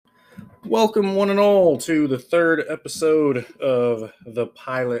Welcome, one and all, to the third episode of the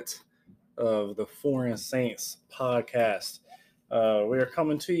pilot of the Foreign Saints podcast. We are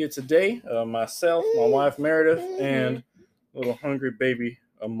coming to you today, myself, my wife Meredith, and little hungry baby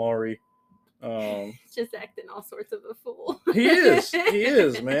Amari. Just acting all sorts of a fool. He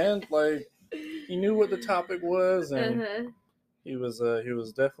is, man. Like, he knew what the topic was, and he was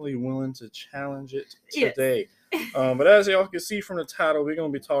definitely willing to challenge it today. Yes. But as y'all can see from the title, we're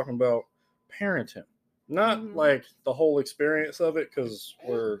going to be talking about parenting. Not like the whole experience of it, because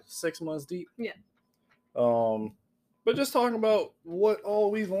we're 6 months deep. Yeah. But just talking about what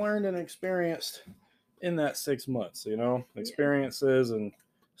all we've learned and experienced in that 6 months, experiences and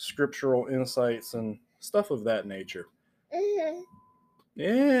scriptural insights and stuff of that nature.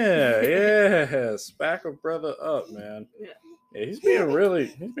 Yeah. Back a brother up, man. Yeah, he's being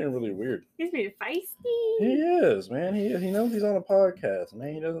really weird. He's being feisty. He is, man. He knows he's on a podcast,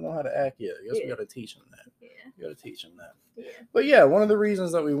 man. He doesn't know how to act yet. I guess we got to teach him that. Yeah. You got to teach him that. Yeah. But yeah, one of the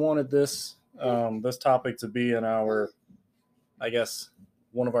reasons that we wanted this this topic to be in our, I guess,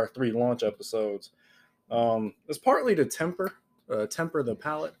 one of our 3 launch episodes, is partly to temper the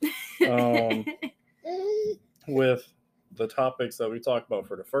palate with the topics that we talked about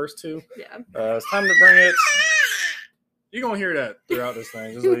for the first 2. Yeah. It's time to bring it. You're going to hear that throughout this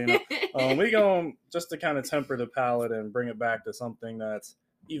thing, just so you know. We going just to kind of temper the palate and bring it back to something that's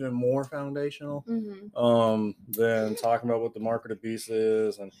even more foundational than talking about what the mark of the beast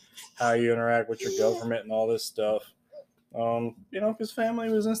is and how you interact with your government and all this stuff. Because family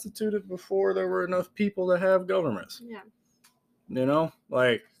was instituted before there were enough people to have governments. Yeah.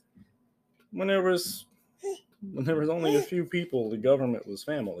 Like when there was only a few people, the government was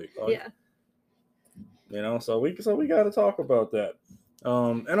family. Like, yeah. So we got to talk about that.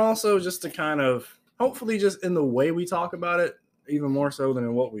 And also just to kind of, hopefully just in the way we talk about it, even more so than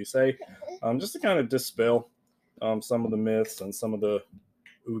in what we say, just to kind of dispel some of the myths and some of the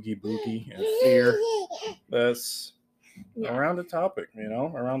oogie boogie and fear that's around the topic,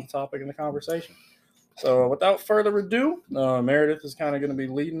 around the topic in the conversation. So without further ado, Meredith is kind of going to be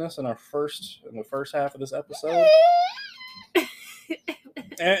leading us in the first half of this episode.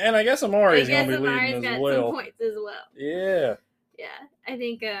 And I guess Amari is going to be leading as well. Some points as well. Yeah. Yeah. I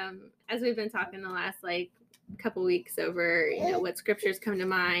think as we've been talking the last couple weeks over, what scriptures come to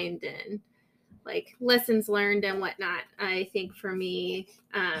mind and lessons learned and whatnot. I think for me,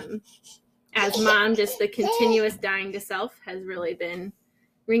 as mom, just the continuous dying to self has really been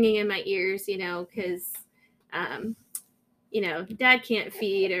ringing in my ears, because dad can't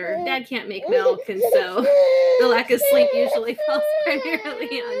feed or dad can't make milk, and so the lack of sleep usually falls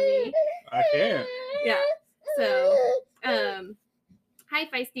primarily on me. I can't. Yeah. So, hi,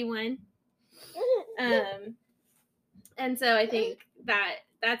 feisty one. And so I think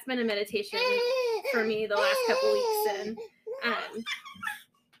that's been a meditation for me the last couple weeks, and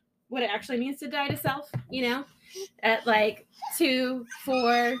what it actually means to die to self, at 2,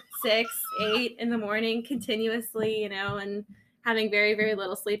 4, 6, 8 in the morning continuously, and having very, very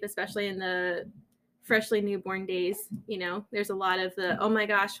little sleep, especially in the freshly newborn days. There's a lot of the, oh my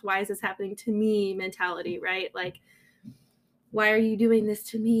gosh, why is this happening to me mentality, right? Why are you doing this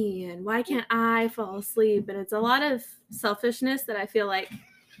to me? And why can't I fall asleep? And it's a lot of selfishness that I feel like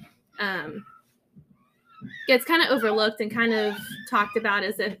gets kind of overlooked and kind of talked about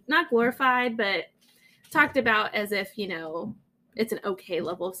as if, not glorified, but talked about as if, it's an okay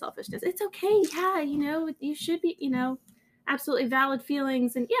level of selfishness. It's okay. Yeah. You should be, absolutely valid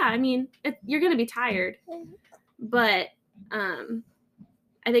feelings. And yeah, you're going to be tired, but I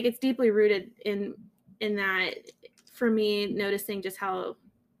think it's deeply rooted in that, for me, noticing just how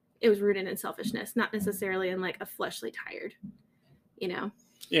it was rooted in selfishness, not necessarily in a fleshly tired,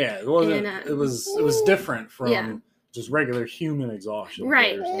 Yeah, it wasn't. And, it was different from just regular human exhaustion.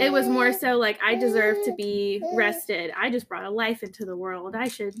 Right. It was more so I deserve to be rested. I just brought a life into the world. I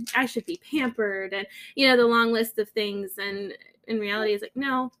should be pampered, and the long list of things. And in reality, it's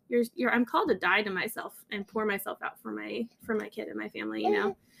no, I'm called to die to myself and pour myself out for my kid and my family.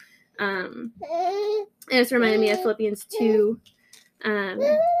 And it's reminded me of Philippians 2.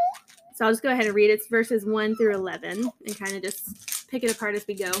 So I'll just go ahead and read it. It's verses 1 through 11 and kind of just pick it apart as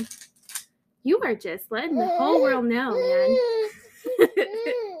we go. You are just letting the whole world know, man.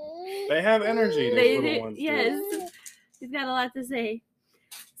 They have energy. Those little ones. Yes. He's got a lot to say.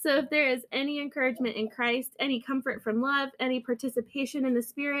 So if there is any encouragement in Christ, any comfort from love, any participation in the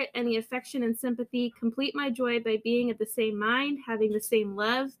Spirit, any affection and sympathy, complete my joy by being of the same mind, having the same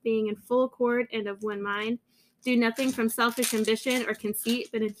love, being in full accord and of one mind. Do nothing from selfish ambition or conceit,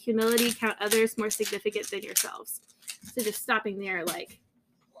 but in humility count others more significant than yourselves. So just stopping there,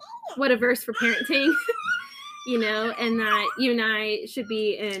 what a verse for parenting. You know, and that you and I should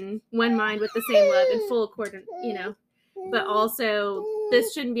be in one mind with the same love and full accord, you know, but also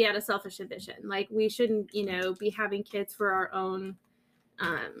this shouldn't be out of selfish ambition. Like we shouldn't, you know, be having kids for our own,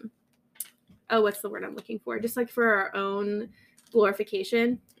 what's the word I'm looking for? Just like for our own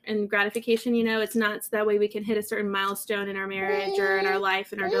glorification and gratification, you know, it's not so that way we can hit a certain milestone in our marriage or in our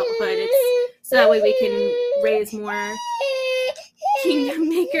life and our adulthood. It's so that way we can raise more kingdom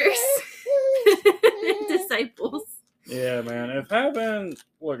makers. Disciples. Yeah, man. If having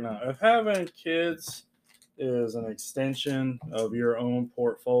kids is an extension of your own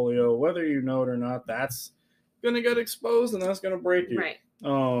portfolio, whether you know it or not, that's gonna get exposed and that's gonna break you. Right.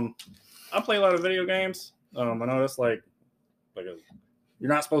 I play a lot of video games. I know that's like you're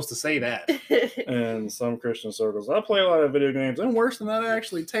not supposed to say that in some Christian circles. I play a lot of video games, and worse than that, I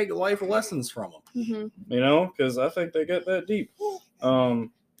actually take life lessons from them. Mm-hmm. You know, because I think they get that deep.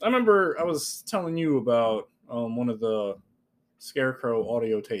 I remember I was telling you about one of the Scarecrow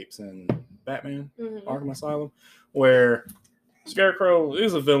audio tapes in Batman Arkham Asylum, where Scarecrow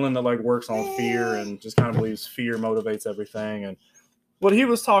is a villain that like works on fear and just kind of believes fear motivates everything. And what he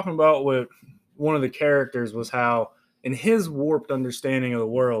was talking about with one of the characters was how, in his warped understanding of the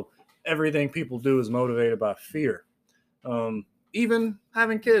world, everything people do is motivated by fear. Even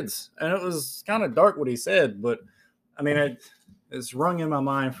having kids. And it was kind of dark what he said, but I mean, it's rung in my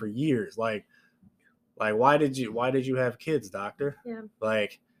mind for years. Like why did you have kids, doctor? Yeah.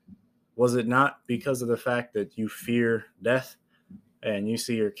 Like, was it not because of the fact that you fear death and you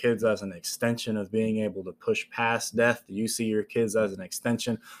see your kids as an extension of being able to push past death? You see your kids as an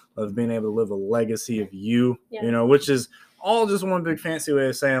extension of being able to live a legacy of you, you know, which is all just one big fancy way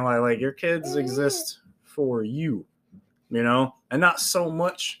of saying like your kids exist for you, you know, and not so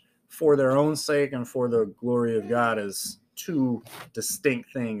much for their own sake and for the glory of God as two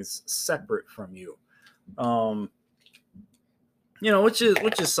distinct things separate from you. You know, which is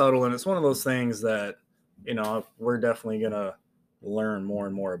subtle, and it's one of those things that, you know, we're definitely gonna learn more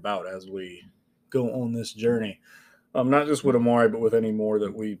and more about as we go on this journey. Not just with Amari, but with any more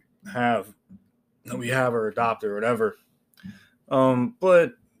that we have or adopt or whatever.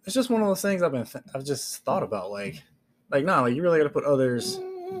 But it's just one of those things I've just thought about, like you really got to put others,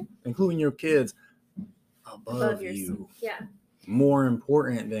 including your kids, above you. Yeah. More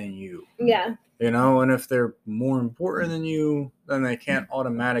important than you. Yeah. You know, and if they're more important than you, then they can't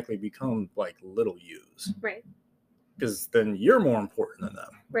automatically become like little yous. Right. Because then you're more important than them.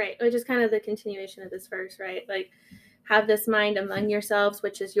 Right. Which is kind of the continuation of this verse, right? Like, have this mind among yourselves,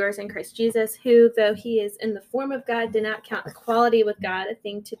 which is yours in Christ Jesus, who, though he is in the form of God, did not count equality with God a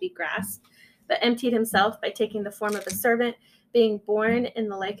thing to be grasped, but emptied himself by taking the form of a servant, being born in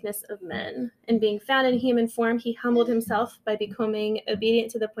the likeness of men. And being found in human form, he humbled himself by becoming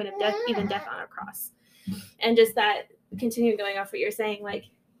obedient to the point of death, even death on a cross. And just that, continue going off what you're saying, like,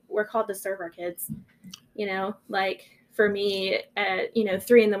 we're called to serve our kids. You know, like for me at,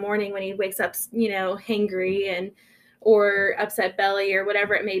 3 a.m. when he wakes up, hangry or upset belly or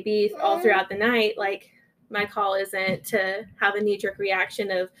whatever it may be all throughout the night, like my call isn't to have a knee-jerk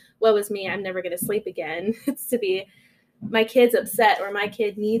reaction of, woe is me, I'm never going to sleep again. It's to be, my kid's upset or my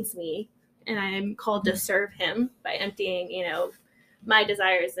kid needs me, and I'm called to serve him by emptying, my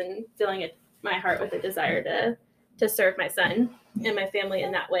desires and filling my heart with a desire to serve my son and my family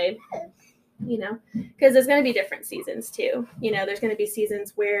in that way, because there's going to be different seasons too. There's going to be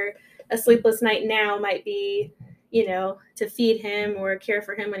seasons where a sleepless night now might be, to feed him or care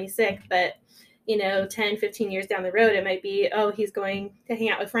for him when he's sick, but 10, 15 years down the road, it might be, oh, he's going to hang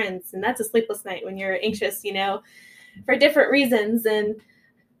out with friends. And that's a sleepless night when you're anxious, for different reasons. And,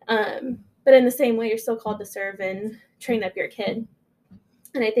 but in the same way, you're still called to serve and train up your kid.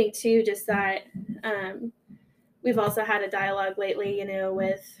 And I think too, just that, we've also had a dialogue lately,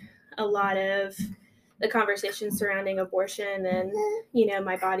 with a lot of the conversations surrounding abortion and,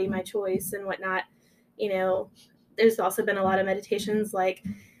 my body, my choice and whatnot. There's also been a lot of meditations like,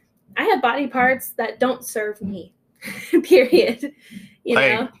 I have body parts that don't serve me, period.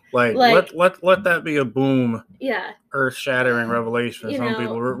 Let that be a boom. Yeah. Earth-shattering revelation for some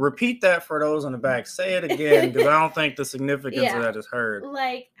people. Repeat that for those in the back. Say it again, because I don't think the significance of that is heard.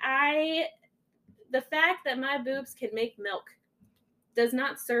 The fact that my boobs can make milk does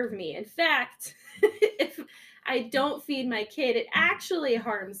not serve me. In fact, if I don't feed my kid, it actually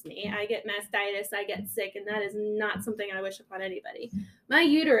harms me. I get mastitis, I get sick, and that is not something I wish upon anybody. My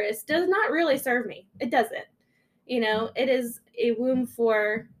uterus does not really serve me. It doesn't. It is a womb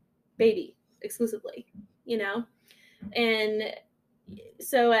for baby exclusively, And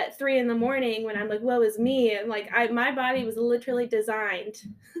so at 3 a.m. when I'm like, woe is me, I'm like, my body was literally designed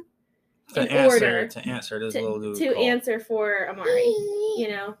in order to answer this little dude to call. answer for Amari, you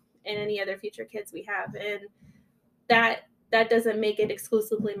know, and any other future kids we have. And that doesn't make it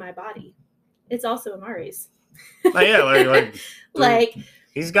exclusively my body. It's also Amari's. Like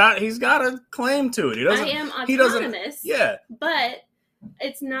he's got a claim to it. I am autonomous. But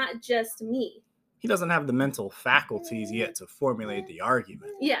it's not just me. He doesn't have the mental faculties yet to formulate the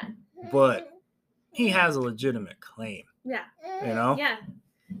argument. Yeah. But he has a legitimate claim. Yeah. You know? Yeah.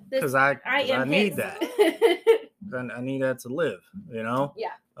 Because I need that. I need that to live, you know?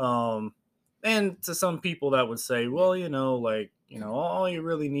 Yeah. And to some people that would say, well, you know, like, you know, all you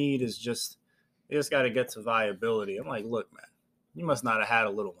really need is you just got to get to viability. I'm like, look, man, you must not have had a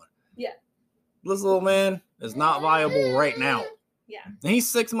little one. Yeah. This little man is not viable right now. Yeah. And he's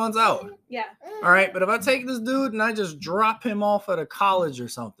 6 months out. Yeah. All right. But if I take this dude and I just drop him off at a college or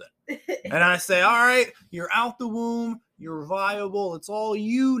something, and I say, all right, you're out the womb, you're viable, it's all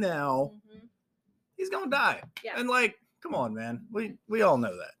you now, he's going to die. Yeah. And like, come on, man. We all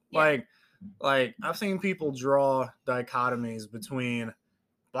know that. Yeah. Like I've seen people draw dichotomies between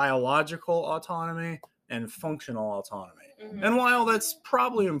biological autonomy and functional autonomy. And while that's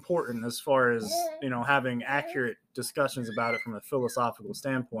probably important as far as, you know, having accurate discussions about it from a philosophical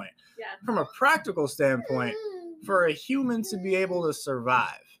standpoint, from a practical standpoint, for a human to be able to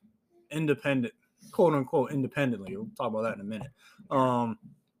survive quote unquote independently, we'll talk about that in a minute,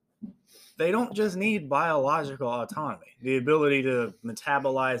 they don't just need biological autonomy, the ability to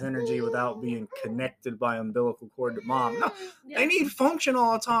metabolize energy without being connected by umbilical cord to mom. No, they need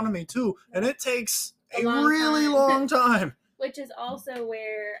functional autonomy too, and it takes a really long time. Which is also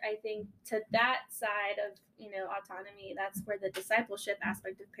where I think to that side of, you know, autonomy, that's where the discipleship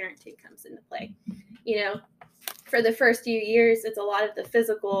aspect of parenting comes into play. You know, for the first few years, it's a lot of the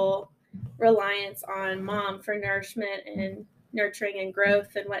physical reliance on mom for nourishment and nurturing and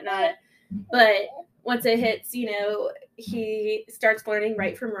growth and whatnot. But once it hits, you know, he starts learning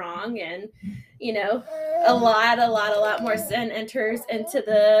right from wrong, and, you know, a lot more sin enters into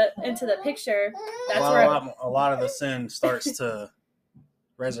the picture. That's where a lot of the sin starts to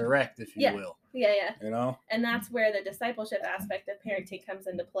resurrect, if you will. Yeah. You know? And that's where the discipleship aspect of parenting comes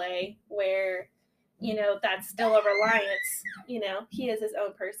into play, where, you know, that's still a reliance. You know, he is his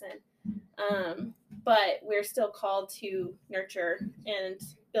own person. But we're still called to nurture and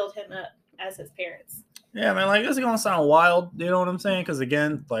build him up as his parents. Yeah, man, like, this is going to sound wild, you know what I'm saying? Because,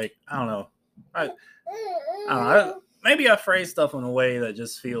 again, like, I don't know. I don't know. Maybe I phrase stuff in a way that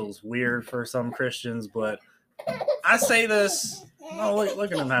just feels weird for some Christians, but I say this. Oh,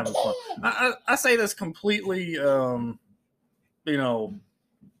 look at them having fun. I say this completely, you know,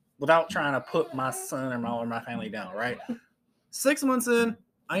 without trying to put my son or my family down, right? 6 months in,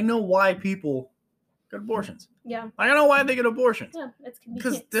 I know why people get abortions. Yeah. I know why they get abortions. Yeah, it's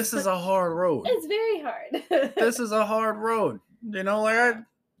because this is a hard road. It's very hard. This is a hard road. You know, like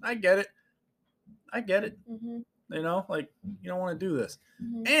I get it. You know, like, you don't want to do this.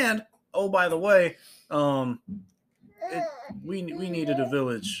 And oh, by the way, we needed a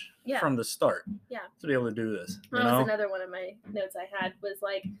village from the start. To be able to do this. That was another one of my notes I had, was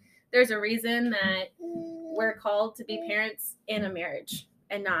like, there's a reason that we're called to be parents in a marriage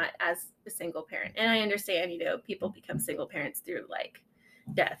and not as a single parent. And I understand, you know, people become single parents through like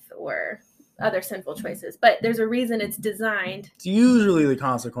death or other sinful choices, but there's a reason it's designed. It's usually the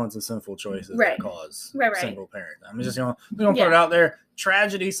consequence of sinful choices that cause single parent. I'm just gonna put it out there.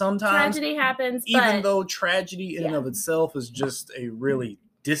 Tragedy sometimes. Tragedy happens, even though tragedy in and of itself is just a really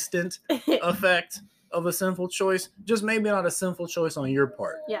distant effect of a sinful choice, just maybe not a sinful choice on your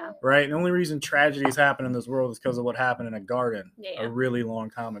part. Yeah. Right? The only reason tragedies happen in this world is because of what happened in a garden a really long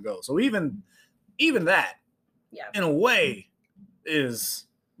time ago. So even that, in a way, is,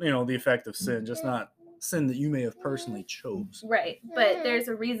 you know, the effect of sin, just not sin that you may have personally chose. Right. But there's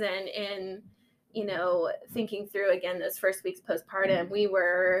a reason in, you know, thinking through again those first weeks postpartum, we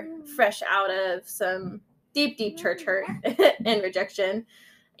were fresh out of some deep church hurt and rejection.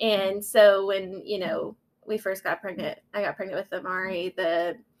 And so when, you know, we first got pregnant, I got pregnant with Amari,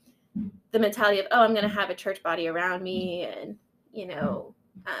 the mentality of, oh, I'm going to have a church body around me, and, you know,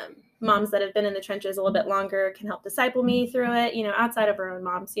 moms that have been in the trenches a little bit longer can help disciple me through it, you know, outside of our own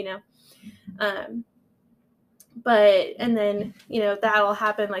moms, you know. And then, you know, that'll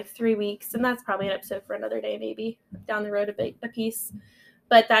happen like 3 weeks, and that's probably an episode for another day, maybe down the road a piece.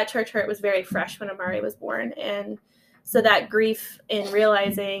 But that church hurt was very fresh when Amari was born. And so that grief in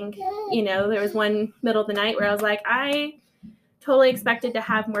realizing, you know, there was one middle of the night where I was like, I totally expected to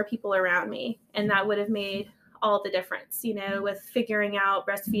have more people around me, and that would have made all the difference, with figuring out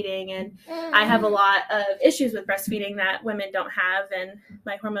breastfeeding. And I have a lot of issues with breastfeeding that women don't have, and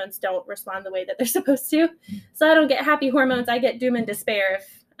my hormones don't respond the way that they're supposed to. So I don't get happy hormones. I get doom and despair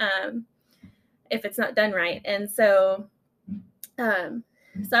if it's not done right. And so,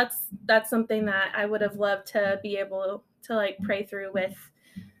 that's something that I would have loved to be able to like pray through with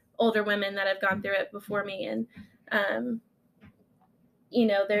older women that have gone through it before me. And,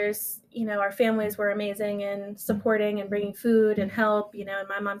 there's, our families were amazing and supporting and bringing food and help, and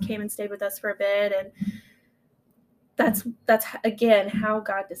my mom came and stayed with us for a bit. And that's again, how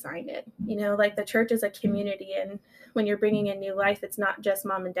God designed it, like the church is a community. And when you're bringing in new life, it's not just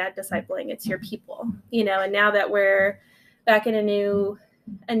mom and dad discipling, it's your people, and now that we're back in a new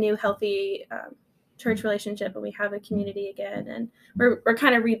healthy, church relationship, and we have a community again, and we're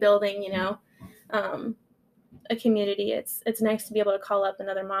kind of rebuilding, a community. It's nice to be able to call up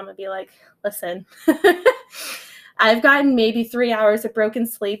another mom and be like, listen, I've gotten maybe 3 hours of broken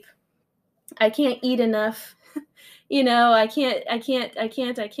sleep. I can't eat enough. I can't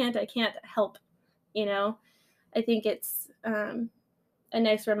help. I think it's a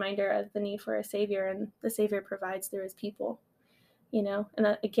nice reminder of the need for a savior, and the savior provides through his people, and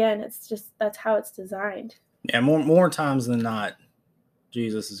that, again, it's just, that's how it's designed. Yeah. More times than not,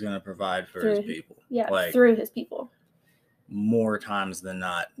 Jesus is going to provide for his people. Yeah, through his people. More times than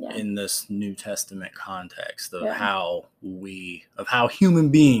not, in this New Testament context of how human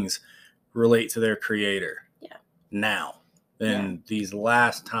beings relate to their creator now than these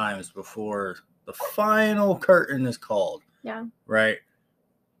last times before the final curtain is called. Yeah. Right?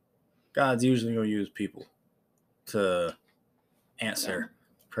 God's usually going to use people to answer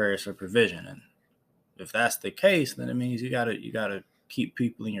prayers for provision. And if that's the case, then it means you gotta keep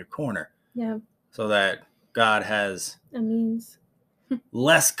people in your corner. Yeah. So that God has a means.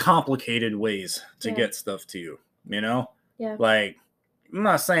 less complicated ways to get stuff to you, Yeah. Like, I'm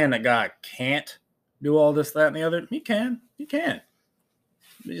not saying that God can't do all this, that, and the other. He can. It'd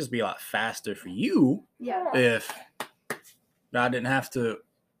just be a lot faster for you if God didn't have to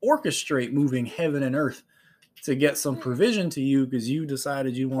orchestrate moving heaven and earth to get some provision to you because you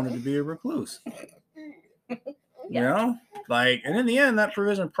decided you wanted to be a recluse. Like, and in the end, that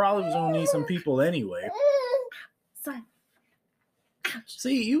provision probably was going to need some people anyway. Son. Ouch.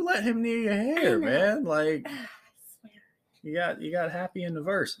 See, you let him near your hair, man. Like, you got happy in the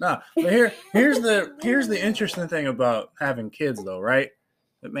verse. No, but here's the interesting thing about having kids, though, right?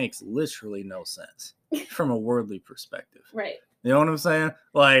 It makes literally no sense from a worldly perspective. Right. You know what I'm saying?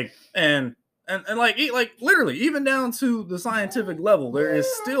 Like, and like literally, even down to the scientific level, there is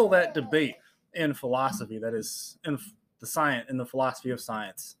still that debate in philosophy that is in the philosophy of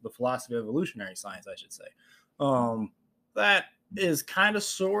science, the philosophy of evolutionary science, I should say. That is kind of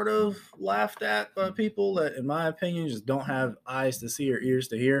sort of laughed at by people that, in my opinion, just don't have eyes to see or ears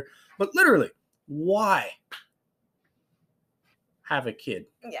to hear. But literally, why have a kid?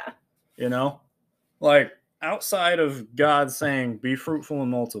 Yeah. Like, outside of God saying, be fruitful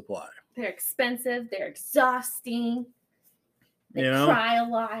and multiply. They're expensive. They're exhausting. They cry a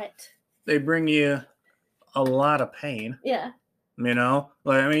lot. They bring you a lot of pain. Yeah.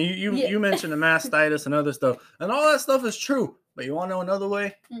 Like, I mean, you mentioned the mastitis and other stuff, and all that stuff is true. But you want to know another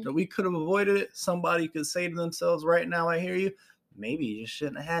way that we could have avoided it? Somebody could say to themselves right now, I hear you, maybe you just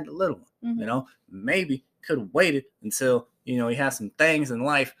shouldn't have had the little one. Mm-hmm. Maybe could have waited until, you had some things in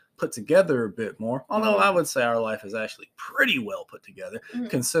life put together a bit more. Although I would say our life is actually pretty well put together,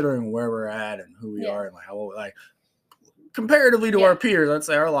 considering where we're at and who we are and like how, like, comparatively to our peers, I'd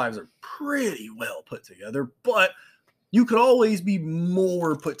say our lives are pretty well put together, but you could always be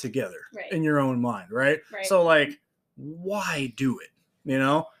more put together in your own mind, right? So, like, why do it,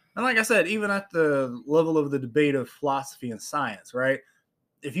 And like I said, even at the level of the debate of philosophy and science, right?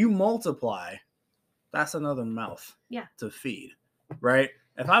 If you multiply, that's another mouth to feed, right?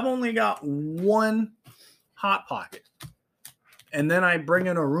 If I've only got one Hot Pocket and then I bring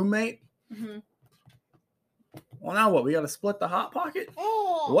in a roommate, well, now what? We got to split the Hot Pocket?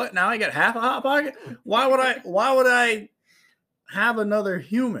 What? Now I get half a Hot Pocket? Why would I have another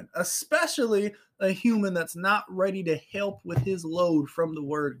human, especially a human that's not ready to help with his load from the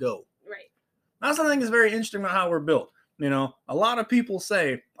word go? Right. That's something that's very interesting about how we're built. A lot of people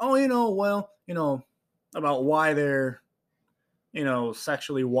say, about why they're,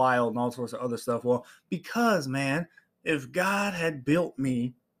 sexually wild and all sorts of other stuff. Well, because, man, if God had built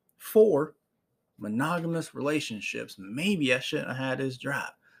me for monogamous relationships, maybe I shouldn't have had this drive.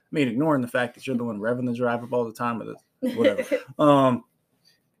 I mean, ignoring the fact that you're the one revving the drive up all the time, but whatever.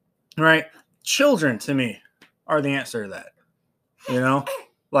 Right? Children, to me, are the answer to that.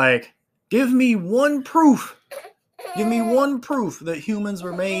 Like, Give me one proof. Give me one proof that humans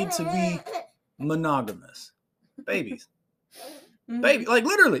were made to be monogamous. Babies. Baby, like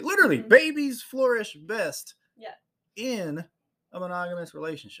literally, babies flourish best in a monogamous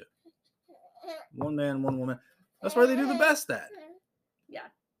relationship. One man, one woman. That's where they do the best at. Yeah.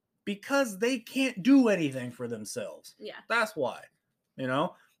 Because they can't do anything for themselves. Yeah. That's why.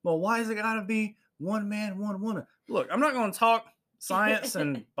 Well, why is it gotta be one man, one woman? Look, I'm not gonna talk science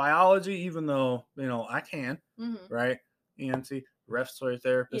and biology, even though, I can, right? EMT, respiratory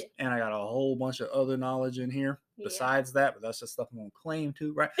therapist, and I got a whole bunch of other knowledge in here besides that, but that's just stuff I'm gonna claim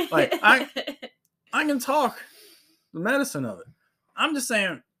to, right? Like I can talk the medicine of it. I'm just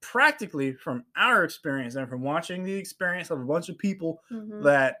saying practically from our experience and from watching the experience of a bunch of people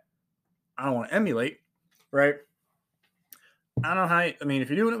that I don't want to emulate, right? I don't know how, if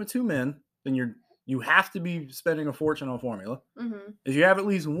you're doing it with two men, then you have to be spending a fortune on formula. If you have at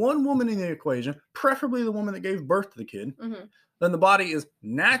least one woman in the equation, preferably the woman that gave birth to the kid, then the body is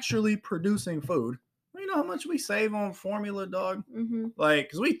naturally producing food. You know how much we save on formula, dog? Like,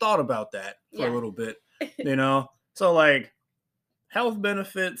 because we thought about that for a little bit, So, like, health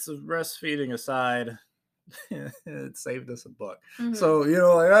benefits of breastfeeding aside, it saved us $1. So,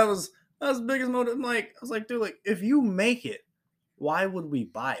 like, that was the biggest motive. I was like, dude, like, if you make it, why would we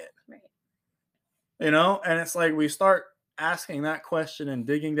buy it? Right. And it's like we start asking that question and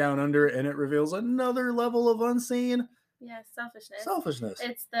digging down under it, and it reveals another level of unseen. Yeah, selfishness.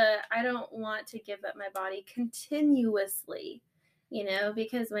 It's I don't want to give up my body continuously,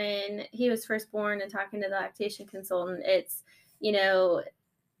 because when he was first born and talking to the lactation consultant, it's,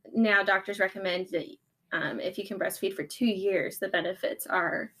 now doctors recommend that if you can breastfeed for 2 years, the benefits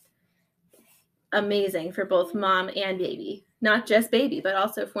are amazing for both mom and baby. Not just baby, but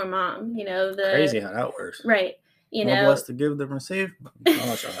also for mom. Crazy how that works. Right. More blessed to give than receive.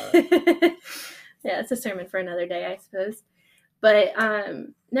 I'll show how that. Yeah, it's a sermon for another day, I suppose. But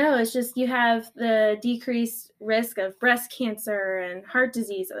no, it's just you have the decreased risk of breast cancer and heart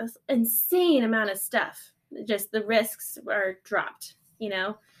disease. This insane amount of stuff. Just the risks are dropped.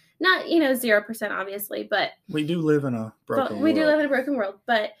 Not 0% obviously, but we do live in a broken world. We do live in a broken world,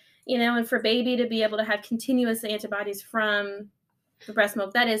 but and for baby to be able to have continuous antibodies from the breast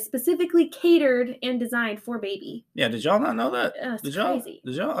milk that is specifically catered and designed for baby. Yeah, did y'all not know that? Crazy.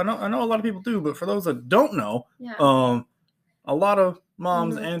 Did y'all? I know a lot of people do, but for those that don't know, a lot of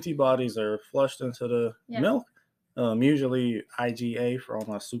moms' antibodies are flushed into the milk. Usually IgA for all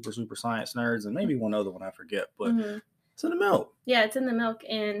my super science nerds, and maybe one other one I forget, but it's in the milk. Yeah, it's in the milk.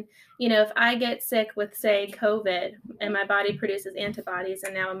 And, if I get sick with, say, COVID and my body produces antibodies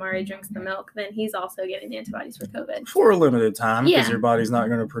and now Amari drinks the milk, then he's also getting the antibodies for COVID. For a limited time, because your body's not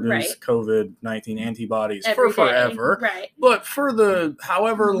going to produce COVID-19 antibodies for forever. Right. But for the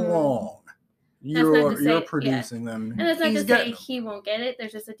however long you're producing them. And that's not to say he won't get it.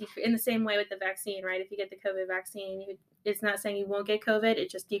 There's just a decrease. In the same way with the vaccine, right? If you get the COVID vaccine, it's not saying you won't get COVID. It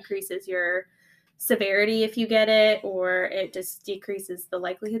just decreases your severity if you get it, or it just decreases the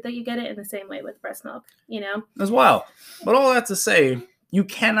likelihood that you get it, in the same way with breast milk, as well. But all that to say, you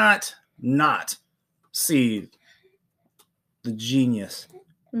cannot not see the genius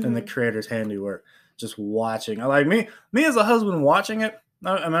in the creator's handiwork. Just watching, like me as a husband watching it.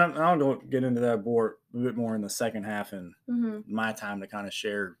 I'll go get into that a bit more in the second half and my time to kind of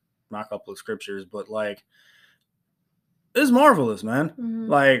share my couple of scriptures, but like, it's marvelous, man.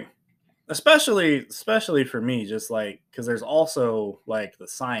 Like, especially for me, just like, because there's also like the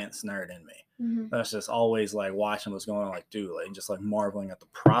science nerd in me that's just always like watching what's going on, like, dude, like, just like marveling at the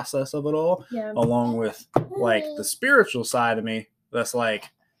process of it all, along with like the spiritual side of me that's like,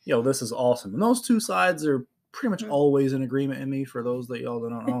 this is awesome. And those two sides are pretty much always in agreement in me. For those that y'all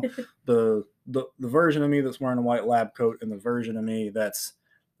don't know, the version of me that's wearing a white lab coat and the version of me that's,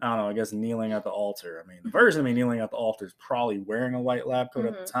 I don't know, I guess kneeling at the altar. The version of me kneeling at the altar is probably wearing a white lab coat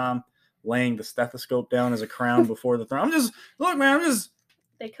at the time, laying the stethoscope down as a crown before the throne.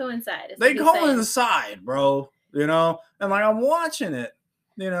 They coincide. They coincide, bro. And like, I'm watching it,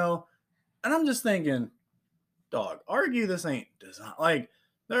 and I'm just thinking, dog, argue this ain't design. Like,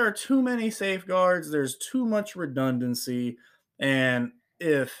 there are too many safeguards. There's too much redundancy. And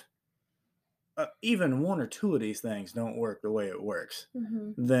if even one or two of these things don't work the way it works,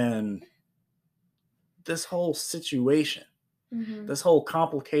 then this whole situation, this whole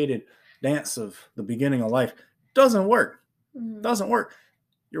complicated dance of the beginning of life doesn't work. Doesn't work.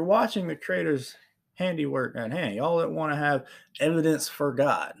 You're watching the creator's handiwork at hand. Y'all that want to have evidence for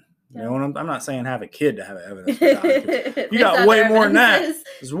God. And I'm not saying have a kid to have evidence for God. You got way more than that.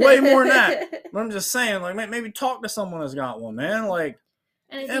 There's way more than that. But I'm just saying, like, maybe talk to someone that's got one, man. Like,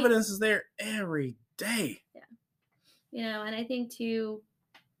 And evidence is there every day. Yeah. And I think too,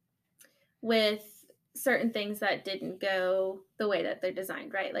 with certain things that didn't go the way that they're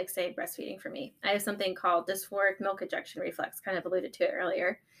designed, right? Like say breastfeeding for me. I have something called dysphoric milk ejection reflex, kind of alluded to it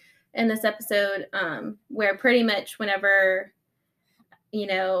earlier in this episode, where pretty much whenever,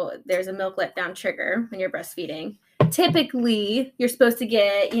 there's a milk letdown trigger when you're breastfeeding, typically you're supposed to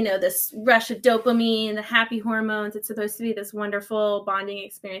get, this rush of dopamine, the happy hormones. It's supposed to be this wonderful bonding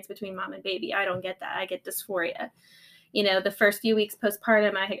experience between mom and baby. I don't get that. I get dysphoria. The first few weeks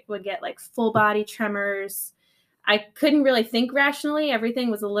postpartum, I would get like full body tremors. I couldn't really think rationally. Everything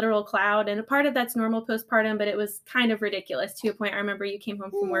was a literal cloud. And a part of that's normal postpartum, but it was kind of ridiculous to a point. I remember you came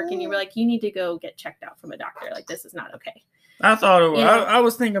home from work and you were like, you need to go get checked out from a doctor. Like, this is not okay. I thought it was, I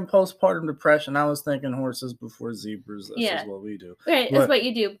was thinking postpartum depression. I was thinking horses before zebras. That's just what we do. Right. That's what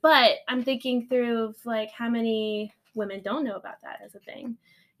you do. But I'm thinking through of like how many women don't know about that as a thing.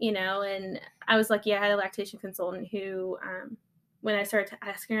 And I was lucky. I had a lactation consultant who, when I started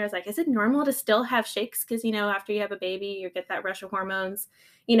asking her, I was like, is it normal to still have shakes? Because, after you have a baby, you get that rush of hormones,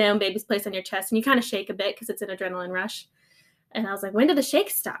 and baby's placed on your chest and you kind of shake a bit because it's an adrenaline rush. And I was like, when do the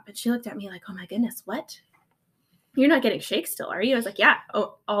shakes stop? And she looked at me like, oh my goodness, what? You're not getting shakes still, are you? I was like, yeah,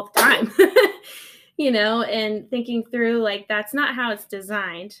 all the time, and thinking through like, that's not how it's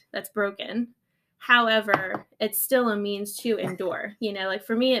designed. That's broken. However, it's still a means to endure. Like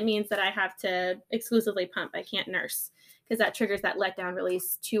for me, it means that I have to exclusively pump. I can't nurse because that triggers that letdown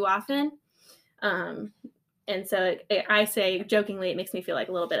release too often. And so I say jokingly, it makes me feel like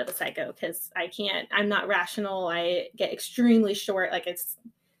a little bit of a psycho because I'm not rational. I get extremely short. Like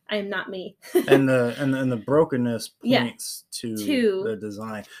I am not me. and the brokenness points to the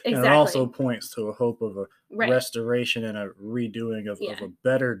design. Exactly. And it also points to a hope of a restoration and a redoing of a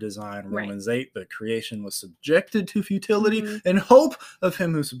better design. Romans 8, the creation was subjected to futility and hope of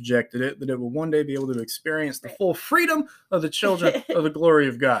him who subjected it, that it will one day be able to experience the full freedom of the children of the glory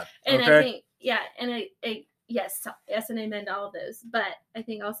of God. And I think, yes, and amen to all of those. But I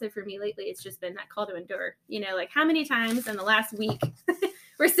think also for me lately, it's just been that call to endure. Like how many times in the last week,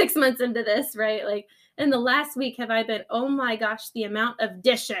 we're 6 months into this, right? Like in the last week, have I been, oh my gosh, the amount of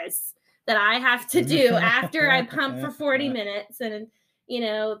dishes that I have to do after I pump for 40 minutes. And,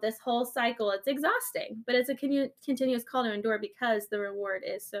 this whole cycle, it's exhausting, but it's a continuous call to endure because the reward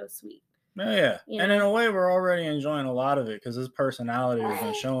is so sweet. Oh, yeah. And in a way, we're already enjoying a lot of it because his personality has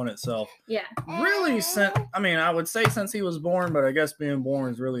been showing itself. Yeah. Really, I would say since he was born, but I guess being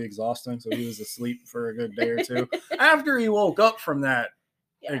born is really exhausting. So he was asleep for a good day or two. After he woke up from that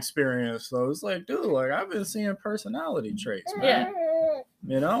experience, though, it's like, dude, like I've been seeing personality traits, man.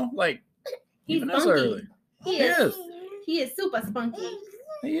 Yeah. Like he's even this early. He is. He is super spunky.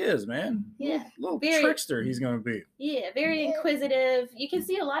 He is, man. Yeah. Little trickster he's going to be. Yeah, very inquisitive. You can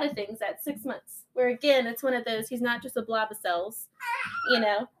see a lot of things at 6 months. Where, again, it's one of those, he's not just a blob of cells,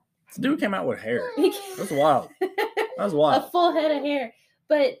 This dude came out with hair. That's wild. That's wild. A full head of hair.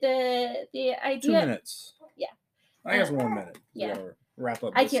 But the idea... 2 minutes. Yeah. I guess 1 minute. Yeah. Wrap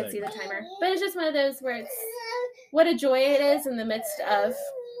up I can't see the timer. But it's just one of those where it's... What a joy it is in the midst of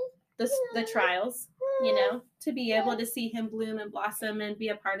the trials, to be able to see him bloom and blossom and be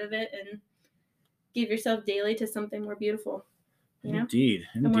a part of it and give yourself daily to something more beautiful. Indeed.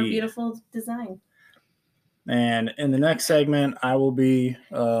 A more beautiful design. And in the next segment, I will be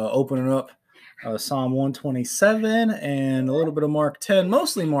opening up Psalm 127 and a little bit of Mark 10,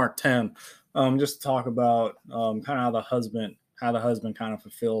 mostly Mark 10, just to talk about kind of how the husband kind of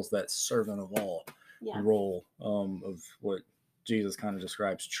fulfills that servant of all role of what Jesus kind of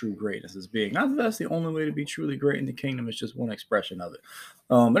describes true greatness as being. Not that that's the only way to be truly great in the kingdom. It's just one expression of it.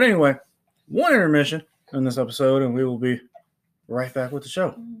 But anyway, one intermission in this episode, and we will be right back with the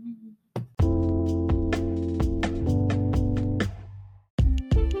show.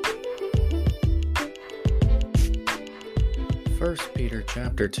 1 Peter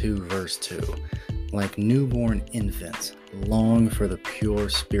chapter 2, verse 2. Like newborn infants, long for the pure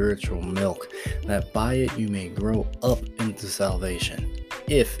spiritual milk, that by it you may grow up into salvation,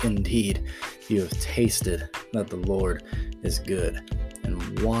 if indeed you have tasted that the Lord is good.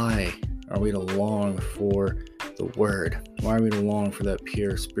 And why are we to long for the word? Why are we to long for that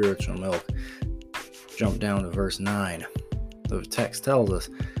pure spiritual milk? Jump down to verse 9. The text tells us,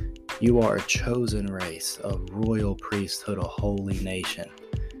 you are a chosen race, a royal priesthood, a holy nation.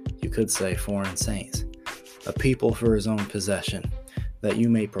 You could say foreign saints, a people for his own possession, that you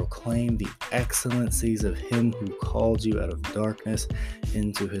may proclaim the excellencies of him who called you out of darkness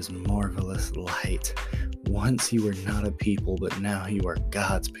into his marvelous light. Once you were not a people, but now you are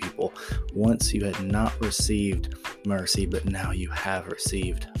God's people. Once you had not received mercy, but now you have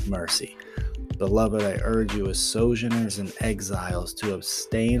received mercy. Beloved, I urge you as sojourners and exiles to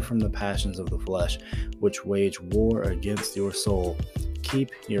abstain from the passions of the flesh, which wage war against your soul.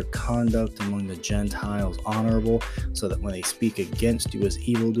 Keep your conduct among the Gentiles honorable, so that when they speak against you as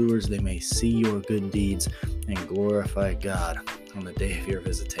evildoers, they may see your good deeds and glorify God on the day of your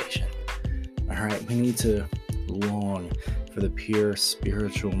visitation. All right, we need to long for the pure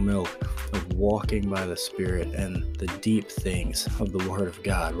spiritual milk of walking by the Spirit and the deep things of the Word of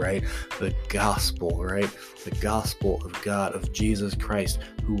God, right? The gospel, right? The gospel of God, of Jesus Christ,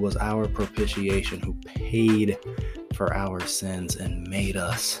 who was our propitiation, who paid for our sins and made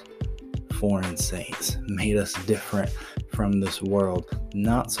us foreign saints, made us different from this world,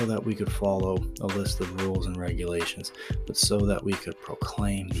 not so that we could follow a list of rules and regulations, but so that we could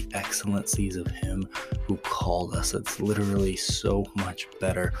proclaim the excellencies of Him who called us. It's literally so much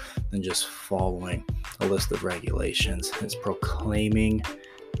better than just following a list of regulations. It's proclaiming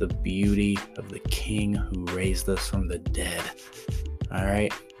the beauty of the King who raised us from the dead. All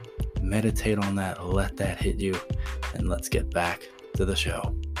right, meditate on that, let that hit you, and let's get back to the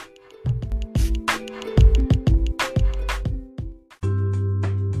show.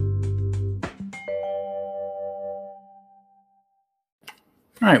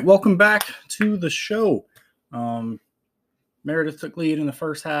 All right, welcome back to the show. Meredith took lead in the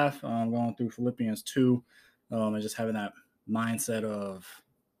first half, going through Philippians 2, and just having that mindset of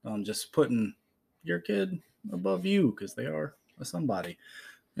just putting your kid above you because they are a somebody.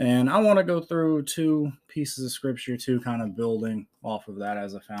 And I want to go through two pieces of scripture too, kind of building off of that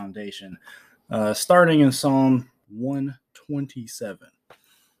as a foundation, starting in Psalm 127.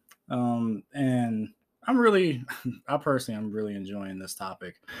 And I'm really enjoying this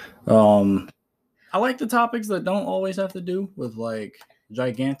topic. I like the topics that don't always have to do with like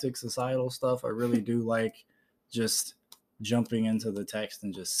gigantic societal stuff. I really do like just jumping into the text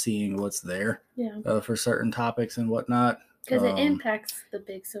and just seeing what's there for certain topics and whatnot. Because it impacts the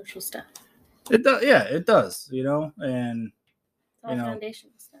big social stuff. It does, yeah, it does, and it's all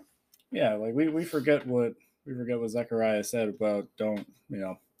foundational stuff. Yeah, like we forget what Zechariah said about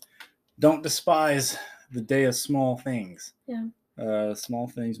don't despise the day of small things. Yeah. Small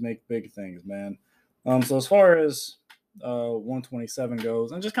things make big things, man. So as far as 127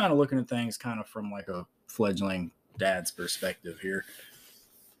 goes, I'm just kind of looking at things kind of from like a fledgling dad's perspective here.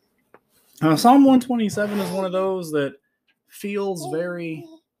 Psalm 127 is one of those that feels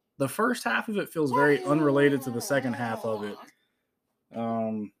the first half of it feels very unrelated to the second half of it.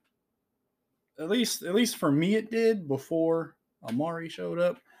 At least for me it did before Amari showed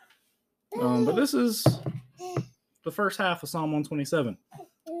up. But this is the first half of Psalm 127.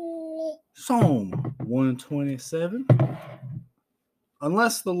 Psalm 127.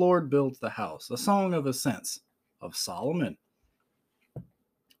 Unless the Lord builds the house, a song of ascents of Solomon.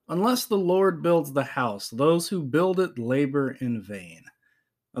 Unless the Lord builds the house, those who build it labor in vain.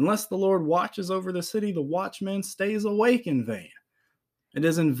 Unless the Lord watches over the city, the watchman stays awake in vain. It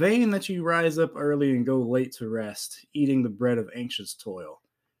is in vain that you rise up early and go late to rest, eating the bread of anxious toil,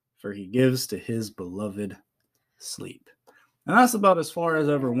 for he gives to his beloved sleep. And that's about as far as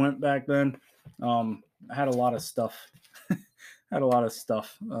I ever went back then. I had a lot of stuff,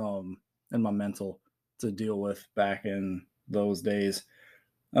 in my mental to deal with back in those days.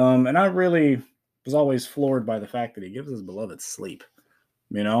 And I really was always floored by the fact that he gives his beloved sleep,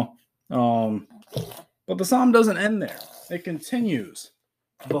 But the psalm doesn't end there. It continues.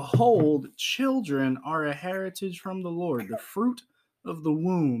 Behold, children are a heritage from the Lord, the fruit of the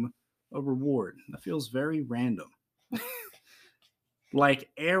womb, a reward. That feels very random. Like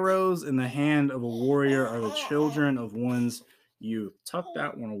arrows in the hand of a warrior are the children of one's youth. Tuck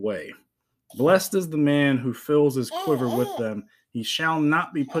that one away. Blessed is the man who fills his quiver with them. He shall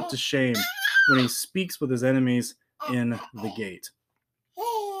not be put to shame when he speaks with his enemies in the gate.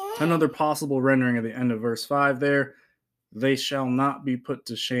 Another possible rendering at the end of verse 5 there. They shall not be put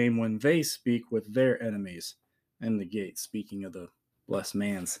to shame when they speak with their enemies in the gate. Speaking of the blessed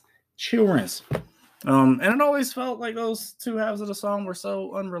man's children. And it always felt like those two halves of the song were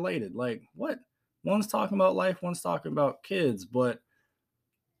so unrelated. Like, what? One's talking about life, one's talking about kids, but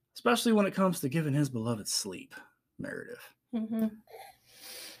especially when it comes to giving his beloved sleep, Meredith. Mm-hmm.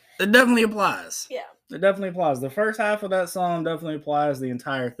 It definitely applies. Yeah. It definitely applies. The first half of that song definitely applies the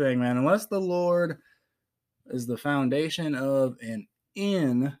entire thing, man. Unless the Lord is the foundation of and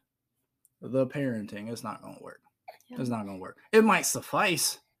in the parenting, it's not going to work. Yeah. It's not going to work. It might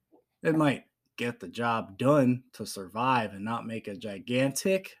suffice. It might get the job done to survive and not make a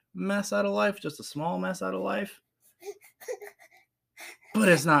gigantic mess out of life, just a small mess out of life, but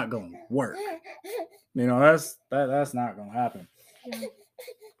it's not going to work. That's not going to happen. Yeah.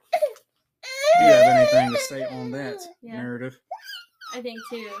 Do you have anything to say on that narrative? I think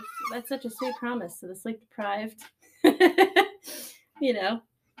too. That's such a sweet promise to the sleep deprived. You know.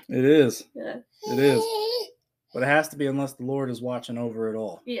 It is. Yeah. It is. But it has to be unless the Lord is watching over it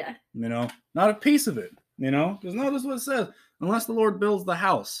all. Yeah. Not a piece of it. Because notice what it says. Unless the Lord builds the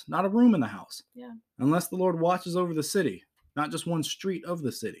house, not a room in the house. Yeah. Unless the Lord watches over the city, not just one street of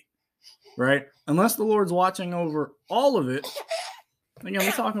the city. Right? Unless the Lord's watching over all of it. Again,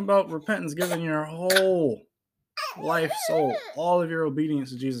 we're talking about repentance, giving your whole life, soul, all of your obedience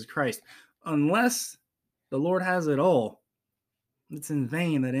to Jesus Christ. Unless the Lord has it all, it's in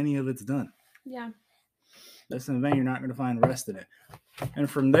vain that any of it's done. Yeah. It's in vain. You're not going to find rest in it. And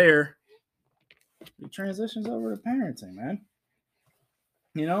from there, it transitions over to parenting, man.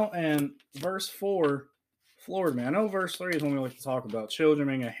 And verse 4 floored me. I know verse 3 is when we like to talk about children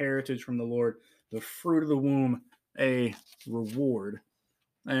being a heritage from the Lord, the fruit of the womb, a reward.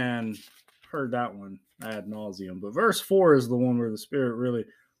 And heard that one ad nauseum. But verse 4 is the one where the Spirit really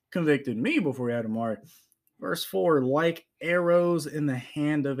convicted me before we had Amari. Verse 4, like arrows in the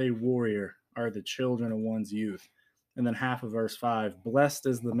hand of a warrior are the children of one's youth. And then half of verse 5, blessed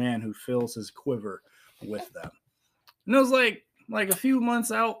is the man who fills his quiver with them. And it was like a few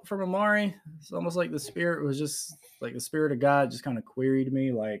months out from Amari. It's almost like the Spirit was just like the Spirit of God just kind of queried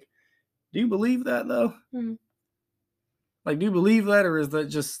me. Like, do you believe that though? Like, do you believe that, or is that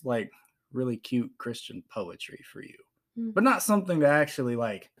just like really cute Christian poetry for you? But not something to actually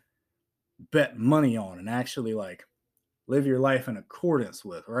like bet money on and actually like live your life in accordance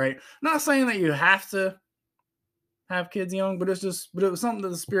with, right? Not saying that you have to have kids young, but it was something that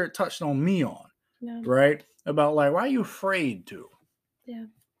the Spirit touched on me on, right? About like, why are you afraid to? Yeah.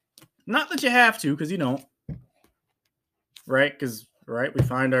 Not that you have to, because you don't, right? Because, right, we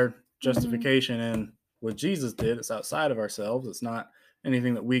find our justification in what Jesus did. It's outside of ourselves. It's not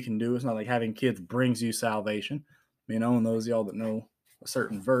anything that we can do. It's not like having kids brings you salvation. And those of y'all that know a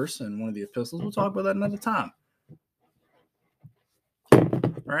certain verse in one of the epistles, we'll talk about that another time.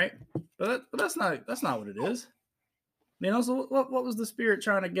 Right? But that's not what it is. So what was the Spirit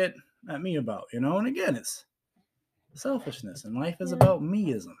trying to get at me about? And again, it's selfishness, and life is about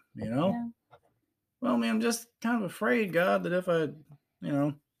meism, Yeah. Well, man, I'm just kind of afraid, God, that if I,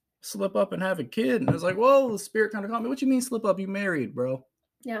 slip up and have a kid, and it's like, whoa, the Spirit kind of called me. What you mean slip up? You married, bro.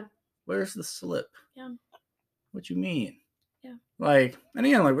 Yeah. Where's the slip? Yeah. What you mean? Yeah. Like, and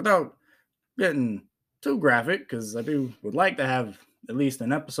again, like without getting too graphic, because I would like to have at least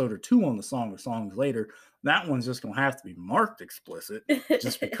an episode or two on the Song of Songs later. That one's just gonna have to be marked explicit,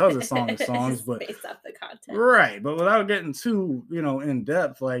 just because of Song of Songs, but based off the content, right? But without getting too, in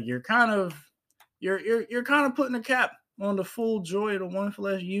depth, like you're kind of putting a cap on the full joy of the one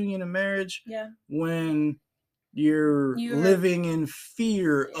flesh union and marriage. Yeah. When you're living in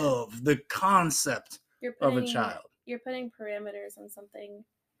fear of the concept of a child. You're putting parameters on something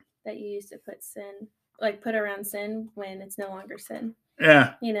that you used to put around sin when it's no longer sin.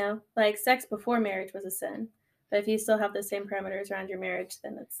 Yeah. Like sex before marriage was a sin. But if you still have the same parameters around your marriage,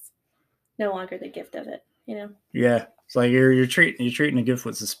 then it's no longer the gift of it, Yeah. It's like you're treating a gift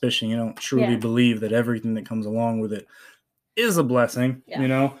with suspicion. You don't truly believe that everything that comes along with it is a blessing.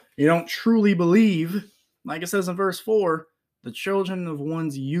 Yeah. You don't truly believe, like it says in verse 4, the children of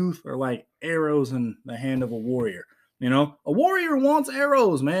one's youth are like arrows in the hand of a warrior. A warrior wants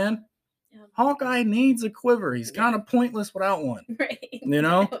arrows, man. Yeah. Hawkeye needs a quiver. He's kind of pointless without one. Right.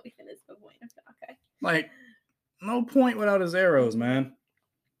 What is the point of Hawkeye? Like, no point without his arrows, man.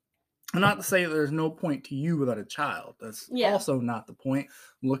 And not to say that there's no point to you without a child. That's also not the point.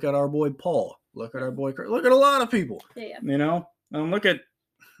 Look at our boy Paul. Look at our boy Kurt. Look at a lot of people. Yeah. And look at,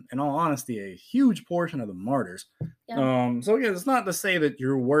 in all honesty, a huge portion of the martyrs. Yeah. So again, it's not to say that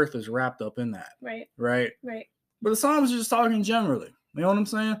your worth is wrapped up in that. Right. Right. Right. But the Psalms are just talking generally. You know what I'm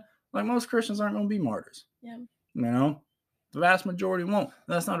saying? Like most Christians aren't going to be martyrs. Yeah. The vast majority won't.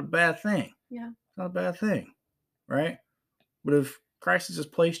 That's not a bad thing. Yeah. It's not a bad thing. Right. But if Christ has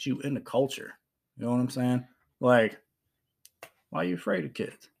just placed you in the culture, you know what I'm saying? Like, why are you afraid of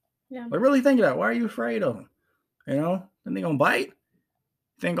kids? Yeah. Like, really think of that. Why are you afraid of them? Then they going to bite?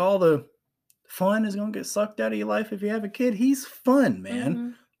 Think all the fun is going to get sucked out of your life if you have a kid? He's fun, man. Mm-hmm.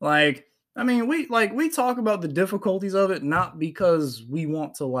 Like, I mean, we talk about the difficulties of it, not because we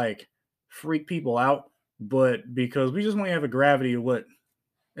want to like freak people out, but because we just want to have a gravity of what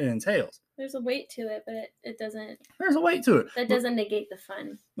it entails. There's a weight to it, but it doesn't. There's a weight to it. That doesn't negate the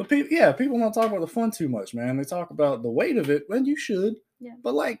fun. But people don't talk about the fun too much, man. They talk about the weight of it, and you should. Yeah.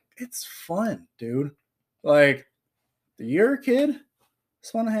 But like, it's fun, dude. Like, you're a kid,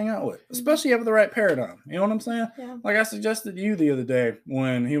 it's fun to hang out with, especially if you have the right paradigm. You know what I'm saying? Yeah. Like I suggested to you the other day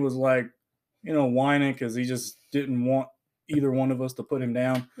when he was like, whining because he just didn't want either one of us to put him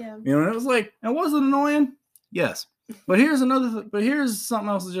down. Yeah. And it was like, and was it annoying? Yes. But here's something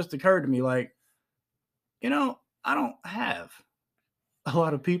else that just occurred to me. Like, I don't have a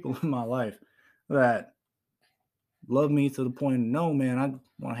lot of people in my life that love me to the point of, no, man, I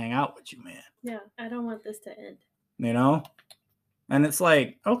want to hang out with you, man. Yeah, I don't want this to end. And it's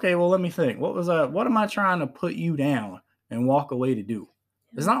like, okay, well, let me think. What am I trying to put you down and walk away to do?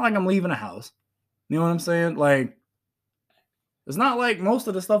 It's not like I'm leaving a house. You know what I'm saying? Like, it's not like most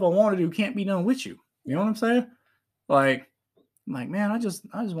of the stuff I want to do can't be done with you. You know what I'm saying? Like, I'm like, man, I just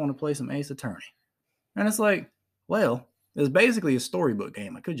want to play some Ace Attorney. And it's like, well, it's basically a storybook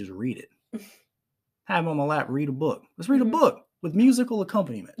game. I could just read it. Have on my lap, read a book. Let's read a book with musical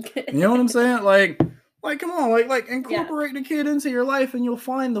accompaniment. You know what I'm saying? Like, come on, like incorporate the kid into your life, and you'll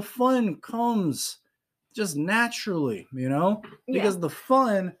find the fun comes just naturally, because the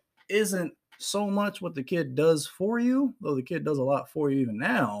fun isn't so much what the kid does for you, though the kid does a lot for you even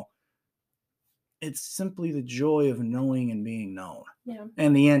now. It's simply the joy of knowing and being known. Yeah.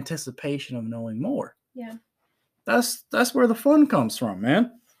 And the anticipation of knowing more. Yeah. That's where the fun comes from,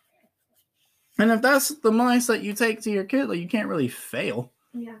 man. And if that's the mindset you take to your kid, like, you can't really fail.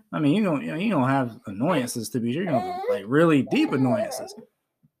 Yeah. I mean, you're gonna have annoyances to be sure. You're gonna have, like, really deep annoyances.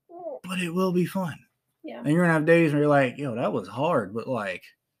 But it will be fun. Yeah. And you're gonna have days where you're like, yo, that was hard, but like,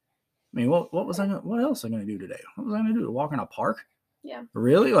 I mean, what else was I gonna do today? What was I gonna do? To walk in a park? Yeah.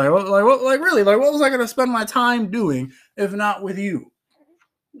 Really? Really? Like, what was I gonna spend my time doing if not with you?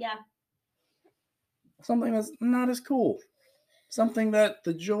 Yeah. Something that's not as cool. Something that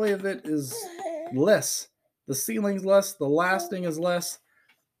the joy of it is less. The ceiling's less. The lasting is less.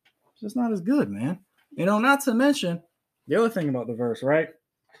 It's just not as good, man. Not to mention the other thing about the verse, right?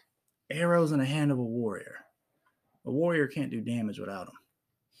 Arrows in the hand of a warrior. A warrior can't do damage without them.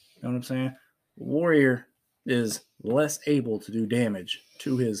 You know what I'm saying? A warrior is less able to do damage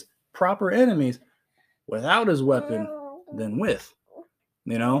to his proper enemies without his weapon than with.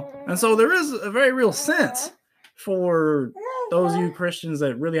 And so there is a very real sense for those of you Christians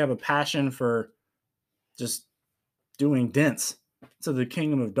that really have a passion for just doing dents to the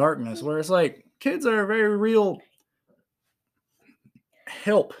kingdom of darkness, where it's like kids are a very real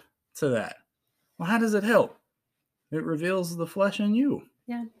help to that. Well, how does it help? It reveals the flesh in you.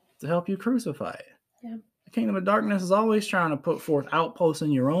 Yeah. To help you crucify it. Yeah. The kingdom of darkness is always trying to put forth outposts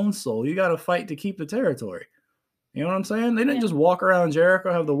in your own soul. You got to fight to keep the territory. You know what I'm saying? They didn't just walk around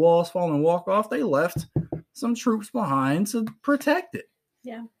Jericho, have the walls fall and walk off. They left some troops behind to protect it.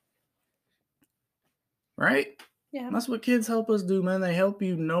 Yeah. Right? Yeah. And that's what kids help us do, man. They help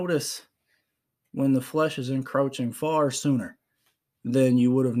you notice when the flesh is encroaching far sooner than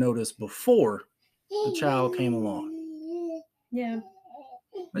you would have noticed before the child came along. Yeah.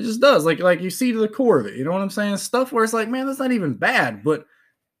 It just does. Like you see to the core of it. You know what I'm saying? Stuff where it's like, man, that's not even bad. But,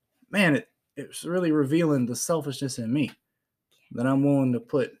 man, it's really revealing the selfishness in me that I'm willing to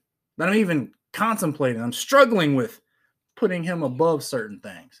put, that I'm even contemplating. I'm struggling with putting him above certain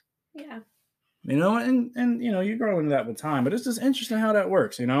things. Yeah. And you grow into that with time. But it's just interesting how that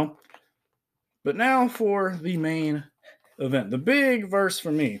works, But now for the main event. The big verse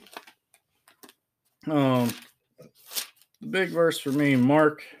for me.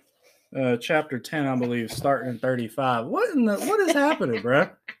 Mark chapter 10, I believe, starting in 35. What is happening, bro?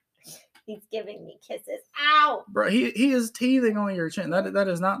 He's giving me kisses. Ow! Bro, he is teething on your chin. That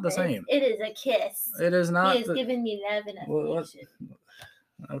is not the same. It is a kiss. It is not. He is giving me love and affection.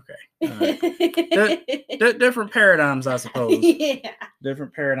 Okay. Right. Different paradigms, I suppose. Yeah.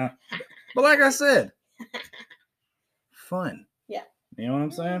 Different paradigm. But like I said, fun. Yeah. You know what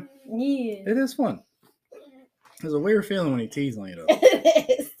I'm saying? Yeah. It is fun. There's a weird feeling when he teases on you, though. It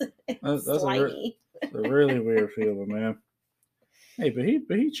is. That's a really weird feeling, man. Hey, but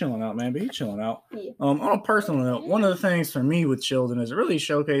he chilling out, man. But he chilling out. Yeah. On a personal note, one of the things for me with children is it really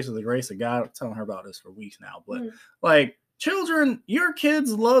showcases the grace of God. I'm telling her about this for weeks now, but like children, your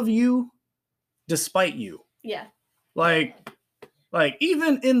kids love you despite you. Yeah. Like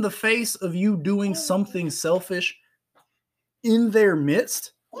even in the face of you doing something selfish in their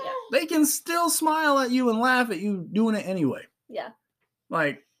midst, they can still smile at you and laugh at you doing it anyway. Yeah.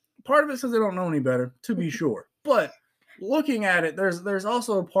 Like part of it says they don't know any better, to be sure, but looking at it, there's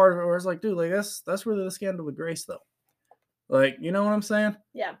also a part of it where it's like, dude, like that's really the scandal of grace, though. Like, you know what I'm saying?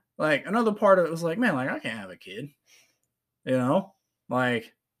 Yeah. Like, another part of it was like, man, like, I can't have a kid. You know?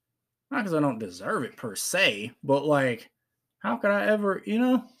 Like, not because I don't deserve it per se, but like, how could I ever, you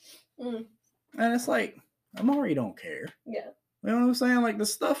know? Mm. And it's like, I already don't care. Yeah. You know what I'm saying? Like, the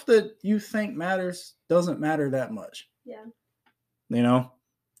stuff that you think matters doesn't matter that much. Yeah. You know?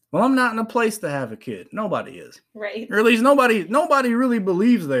 Well, I'm not in a place to have a kid. Nobody is. Right. Or at least nobody really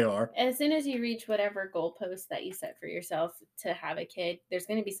believes they are. As soon as you reach whatever goalpost that you set for yourself to have a kid, there's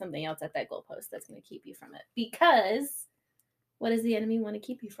going to be something else at that goalpost that's going to keep you from it. Because what does the enemy want to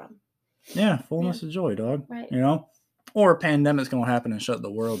keep you from? Yeah, fullness of joy, dog. Right. You know? Or a pandemic's going to happen and shut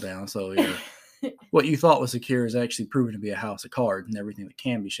the world down. So, what you thought was secure is actually proven to be a house of cards, and everything that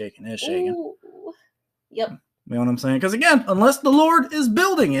can be shaken is shaken. Ooh. Yep. You know what I'm saying? Because again, unless the Lord is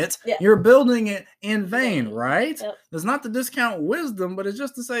building it, you're building it in vain, right? Yep. It's not to discount wisdom, but it's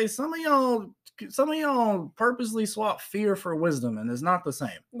just to say some of y'all purposely swap fear for wisdom, and it's not the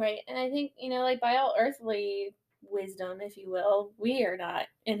same. Right. And I think, like by all earthly wisdom, if you will, we are not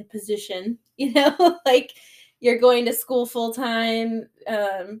in a position, like you're going to school full time.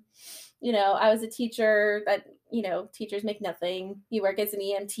 I was a teacher that, teachers make nothing. You work as an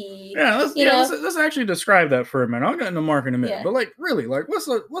EMT. Yeah, let's actually describe that for a minute. I'll get into Mark in a minute. Yeah. But like, really, like,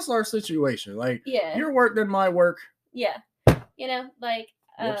 what's our situation? Like, Yeah. your work than my work. Yeah. Like.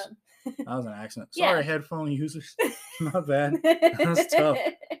 Whoops. That was an accident. Sorry, headphone users. Not bad. That's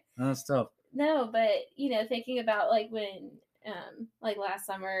tough. No, but thinking about like when like last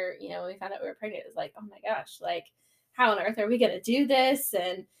summer, we found out we were pregnant, it was like, oh my gosh, like how on earth are we gonna do this?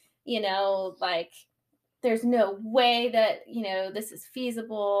 And like there's no way that this is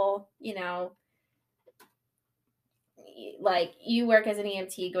feasible. Like you work as an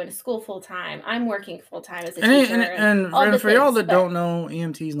EMT, going to school full time. I'm working full time as a teacher. And for y'all that don't know,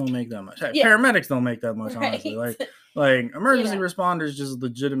 EMTs don't make that much. Paramedics don't make that much, honestly. Like emergency responders just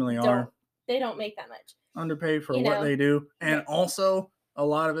legitimately are. They don't make that much. Underpaid for what they do. And also a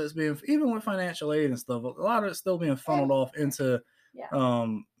lot of it's being, even with financial aid and stuff, a lot of it's still being funneled off into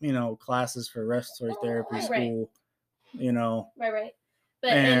classes for respiratory therapy school. Right.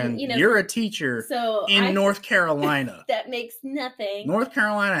 But, and you're a teacher in North Carolina. That makes nothing. North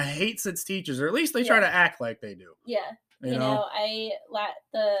Carolina hates its teachers, or at least they try to act like they do. Yeah. You know,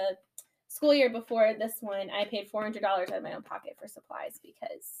 the school year before this one, I paid $400 out of my own pocket for supplies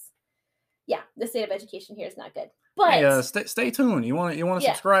because, the state of education here is not good. But hey, stay tuned. You want to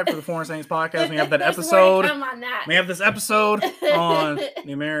subscribe for the Foreign Saints podcast? We have that episode. We have this episode on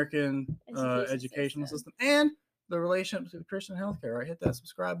the American educational system and the relationship to Christian healthcare. Right, hit that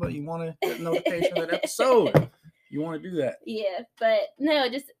subscribe button. You want to get a notification of that episode. You want to do that. Yeah, but no,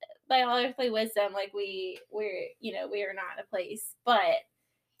 just by all earthly wisdom, like we are not a place, but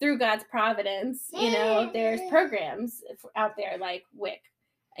through God's providence, there's programs out there like WIC.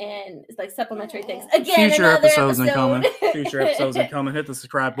 And it's like supplementary things. Again, future episodes incoming. Future episodes incoming. Hit the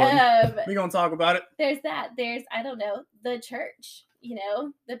subscribe button. We're gonna talk about it. There's that. There's the church.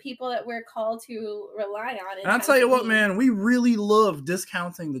 The people that we're called to rely on. And I'll tell you what, man, we really love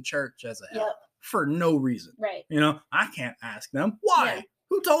discounting the church as a help for no reason. Right. I can't ask them why. Yeah.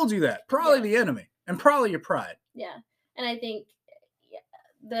 Who told you that? Probably the enemy, and probably your pride. Yeah, and I think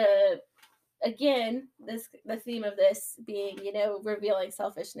the theme of this being, revealing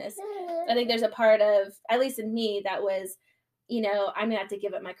selfishness. I think there's a part of, at least in me, that was, I'm going to have to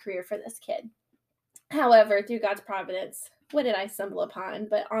give up my career for this kid. However, through God's providence, what did I stumble upon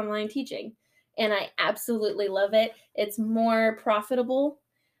but online teaching? And I absolutely love it. It's more profitable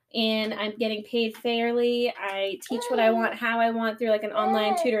and I'm getting paid fairly. I teach what I want, how I want through like an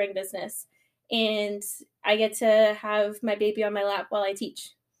online tutoring business. And I get to have my baby on my lap while I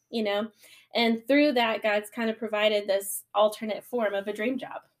teach, And through that, God's kind of provided this alternate form of a dream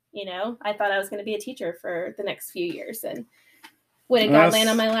job. I thought I was going to be a teacher for the next few years. And when God land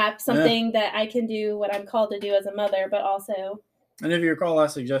on my lap, something that I can do what I'm called to do as a mother, but also. And if you recall, I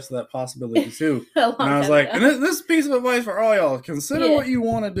suggested that possibility too. And I was like, and this piece of advice for all y'all, consider what you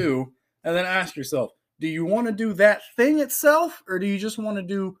want to do and then ask yourself, do you want to do that thing itself or do you just want to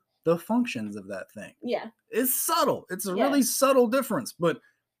do the functions of that thing? Yeah. It's subtle. It's a really subtle difference. But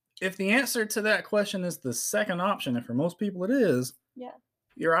if the answer to that question is the second option, and for most people it is,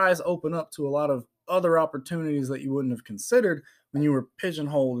 your eyes open up to a lot of other opportunities that you wouldn't have considered when you were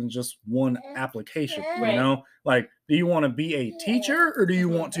pigeonholed in just one application. Right. Like, do you want to be a teacher or do you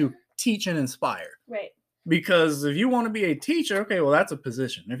want to teach and inspire? Right. Because if you want to be a teacher, okay, well, that's a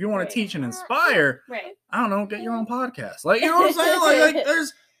position. If you want to teach and inspire, I don't know, get your own podcast. Like, you know what I'm saying? Like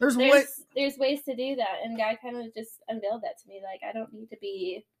there's ways to do that. And God kind of just unveiled that to me. Like, I don't need to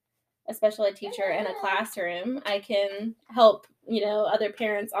be a special ed teacher in a classroom. I can help, other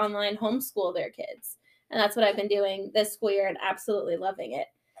parents online homeschool their kids. And that's what I've been doing this school year and absolutely loving it.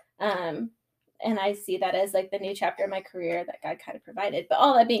 And I see that as like the new chapter of my career that God kind of provided. But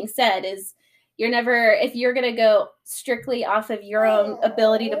all that being said is if you're going to go strictly off of your own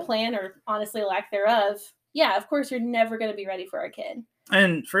ability to plan or honestly lack thereof, yeah, of course, you're never going to be ready for a kid.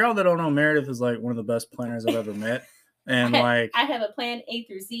 And for y'all that don't know, Meredith is like one of the best planners I've ever met. And I have a plan A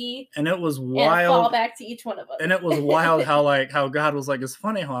through Z. And it was wild. And a fallback to each one of them. And it was wild how God was like, it's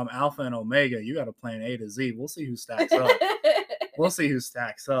funny how I'm Alpha and Omega. You got a plan A to Z. We'll see who stacks up. We'll see who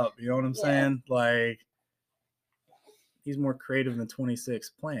stacks up. You know what I'm saying? Like, he's more creative than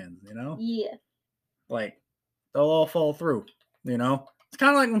 26 plans, Yeah. Like, they'll all fall through, It's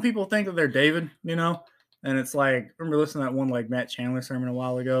kind of like when people think that they're David, And it's like, I remember listening to that one, like, Matt Chandler sermon a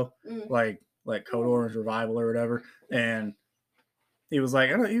while ago, like Code Orange Revival or whatever. And he was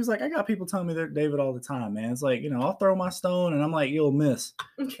like, I got people telling me they're David all the time, man. It's like, I'll throw my stone and I'm like, you'll miss.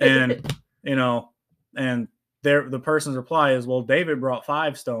 And, and the person's reply is, well, David brought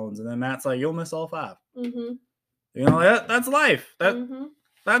 5 stones. And then Matt's like, you'll miss all 5. Mm-hmm. That's life.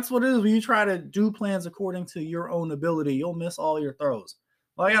 That's what it is. When you try to do plans according to your own ability, you'll miss all your throws.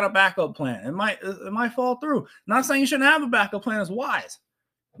 Well, I got a backup plan. It might fall through. Not saying you shouldn't have a backup plan. It's wise.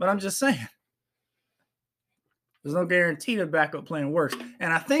 But I'm just saying. There's no guarantee that backup plan works.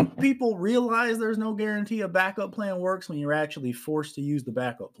 And I think people realize there's no guarantee a backup plan works when you're actually forced to use the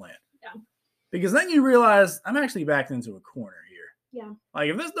backup plan. Yeah. Because then you realize I'm actually backed into a corner here. Yeah. Like,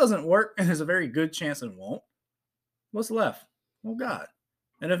 if this doesn't work, and there's a very good chance it won't, what's left? Well, God.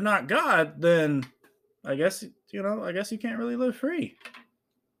 And if not God, then I guess you can't really live free.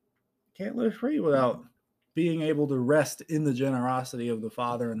 Can't live free without being able to rest in the generosity of the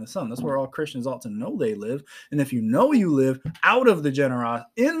Father and the Son. That's where all Christians ought to know they live. And if you know you live out of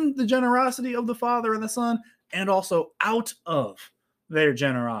in the generosity of the Father and the Son, and also out of their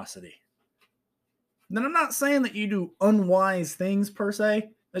generosity, then I'm not saying that you do unwise things per se.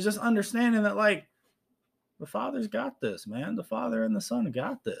 It's just understanding that, like, the Father's got this, man. The Father and the Son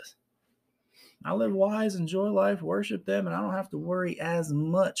got this. I live wise, enjoy life, worship them, and I don't have to worry as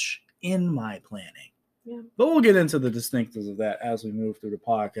much in my planning. Yeah. But we'll get into the distinctives of that as we move through the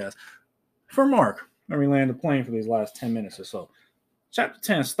podcast. For Mark, where we land the plane for these last 10 minutes or so. Chapter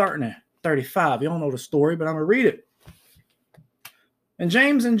 10, starting at 35. You don't know the story, but I'm going to read it. And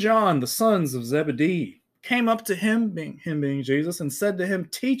James and John, the sons of Zebedee, came up to him being Jesus, and said to him,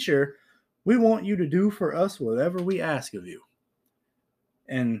 Teacher, we want you to do for us whatever we ask of you.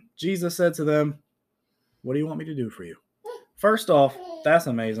 And Jesus said to them, what do you want me to do for you? First off, that's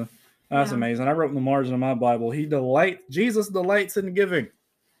amazing. That's amazing. I wrote in the margin of my Bible, Jesus delights in giving,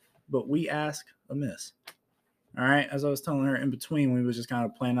 but we ask amiss. All right. As I was telling her in between, we was just kind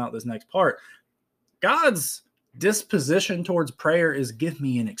of playing out this next part. God's disposition towards prayer is give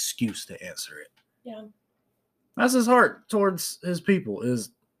me an excuse to answer it. Yeah. That's his heart towards his people is,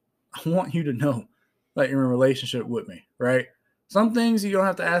 I want you to know that you're in a relationship with me, right? Some things you don't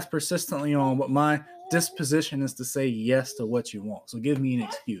have to ask persistently on, but my disposition is to say yes to what you want. So give me an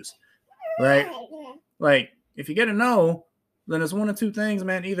excuse, right? Like, if you get a no, then it's one of two things,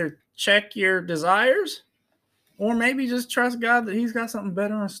 man. Either check your desires, or maybe just trust God that he's got something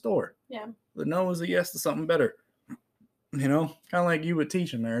better in store. Yeah. The no is a yes to something better. Kind of like you with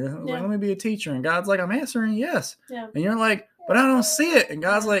teaching, Meredith. Like, let me be a teacher. And God's like, I'm answering yes. Yeah. And you're like, but I don't see it. And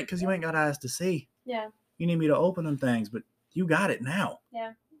God's like, because you ain't got eyes to see. Yeah. You need me to open them things, but you got it now.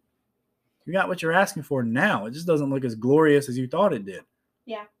 Yeah. You got what you're asking for now. It just doesn't look as glorious as you thought it did.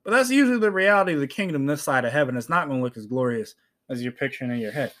 Yeah. But that's usually the reality of the kingdom this side of heaven. It's not going to look as glorious as you're picturing in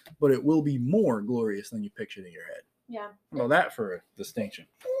your head, but it will be more glorious than you pictured in your head. Yeah. Well, that for a distinction.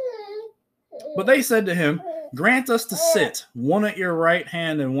 But they said to him, grant us to sit, one at your right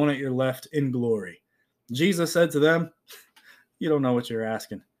hand and one at your left in glory. Jesus said to them, you don't know what you're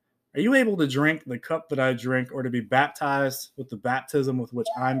asking. Are you able to drink the cup that I drink, or to be baptized with the baptism with which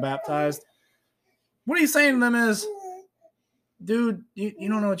I'm baptized? What he's saying to them is, dude, you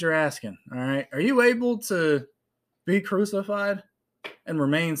don't know what you're asking, all right? Are you able to be crucified and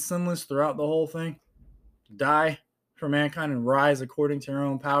remain sinless throughout the whole thing? Die for mankind and rise according to your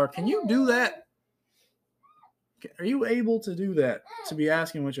own power? Can you do that? Are you able to do that, to be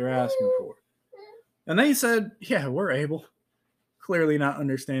asking what you're asking for? And they said, yeah, we're able. Clearly not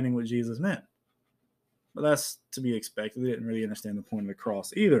understanding what Jesus meant. But that's to be expected. They didn't really understand the point of the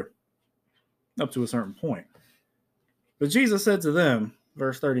cross either, up to a certain point. But Jesus said to them,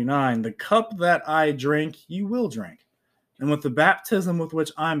 verse 39, the cup that I drink, you will drink. And with the baptism with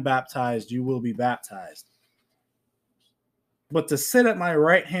which I'm baptized, you will be baptized. But to sit at my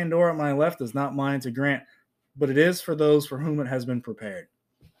right hand or at my left is not mine to grant, but it is for those for whom it has been prepared.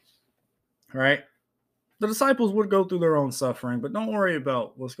 Right? The disciples would go through their own suffering, but don't worry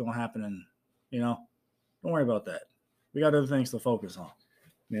about what's going to happen. And, don't worry about that. We got other things to focus on,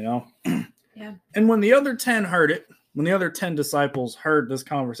 Yeah. And when the other 10 heard it, when the other 10 disciples heard this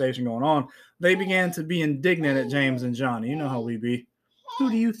conversation going on, they began to be indignant at James and John. You know how we be. Who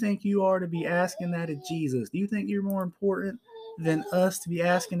do you think you are to be asking that of Jesus? Do you think you're more important than us to be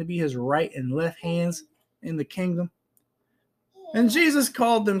asking to be his right and left hands in the kingdom? And Jesus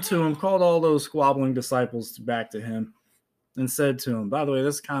called them to him, called all those squabbling disciples back to him, and said to him, by the way,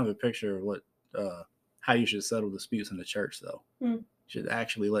 this is kind of a picture of what how you should settle disputes in the church, though. You should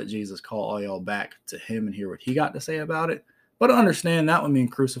actually let Jesus call all y'all back to him and hear what he got to say about it. But understand that would mean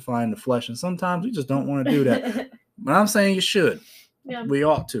crucifying the flesh, and sometimes we just don't want to do that. But I'm saying you should. Yeah. We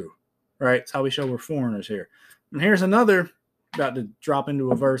ought to, right? It's how we show we're foreigners here. And here's another, about to drop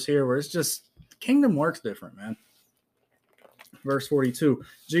into a verse here where it's just, the kingdom works different, man. Verse 42,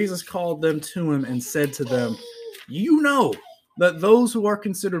 Jesus called them to him and said to them, you know that those who are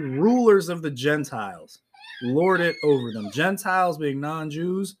considered rulers of the Gentiles lord it over them. Gentiles being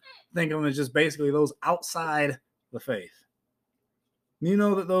non-Jews, think of them as just basically those outside the faith. You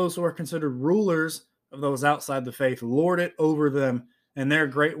know that those who are considered rulers of those outside the faith lord it over them, and their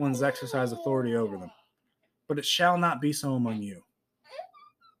great ones exercise authority over them. But it shall not be so among you.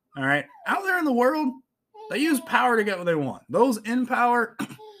 All right? Out there in the world, they use power to get what they want. Those in power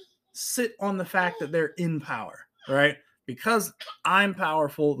sit on the fact that they're in power, right? Because I'm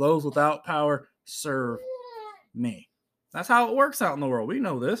powerful, those without power serve me. That's how it works out in the world. We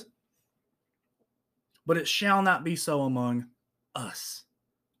know this. But it shall not be so among us.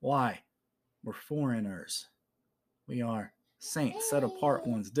 Why? We're foreigners. We are saints, set apart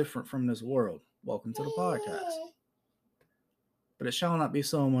ones, different from this world. Welcome to the podcast. But it shall not be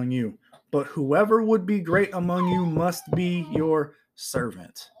so among you. But whoever would be great among you must be your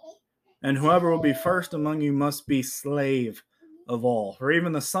servant. And whoever will be first among you must be slave of all. For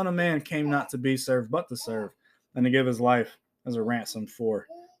even the Son of Man came not to be served, but to serve, and to give his life as a ransom for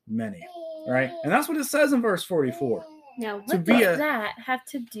many. Right? And that's what it says in verse 44. Now, what does that have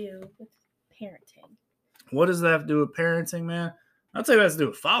to do with parenting? What does that have to do with parenting, man? I'll tell you what it has to do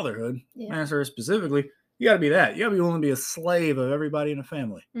with fatherhood. Yeah. Answer specifically, you got to be that. You got to be willing to be a slave of everybody in the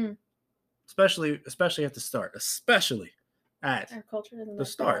family. Especially at the start. Especially at our culture doesn't the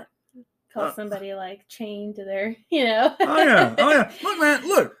start. Call somebody like chained to their, Oh yeah. Look, man,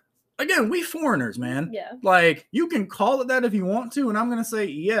 look. Again, we foreigners, man. Yeah. Like, you can call it that if you want to, and I'm going to say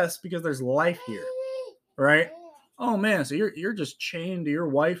yes because there's life here. Right? Oh man, so you're just chained to your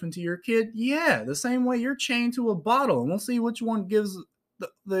wife and to your kid? Yeah, the same way you're chained to a bottle, and we'll see which one gives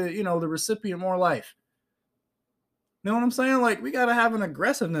the recipient more life. You know what I'm saying? Like, we got to have an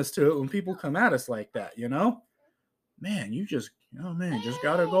aggressiveness to it when people come at us like that, Man, you just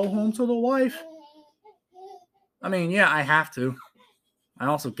got to go home to the wife. I mean, yeah, I have to. I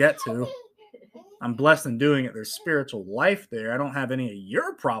also get to. I'm blessed in doing it. There's spiritual life there. I don't have any of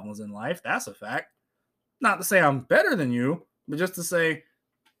your problems in life. That's a fact. Not to say I'm better than you, but just to say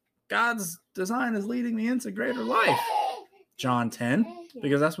God's design is leading me into greater life. John 10,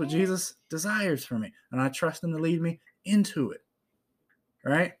 because that's what Jesus desires for me. And I trust him to lead me into it.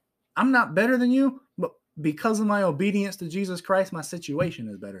 Right? I'm not better than you, but because of my obedience to Jesus Christ, my situation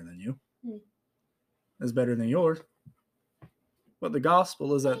is better than you. It's better than yours. But the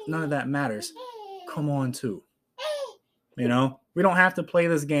gospel is that none of that matters. Come on, too. We don't have to play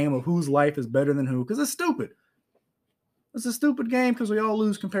this game of whose life is better than who, because it's stupid. It's a stupid game because we all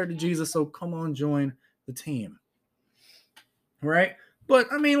lose compared to Jesus, so come on, join the team. Right? But,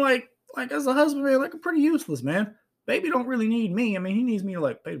 I mean, like as a husband, man, I'm pretty useless, man. Baby don't really need me. I mean, he needs me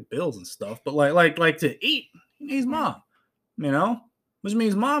to, pay the bills and stuff, but, like to eat, he needs mom, Which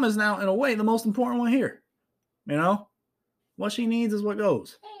means mom is now, in a way, the most important one here, What she needs is what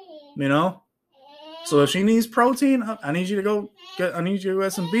goes, So if she needs protein, I need you to go get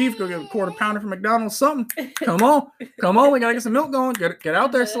some beef, go get a quarter pounder from McDonald's, something. Come on. We got to get some milk going. Get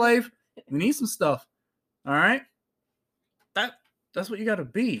out there, slave. We need some stuff. All right. That's what you got to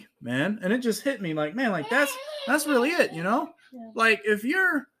be, man. And it just hit me that's really it, Yeah. Like if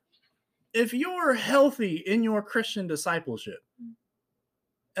you're healthy in your Christian discipleship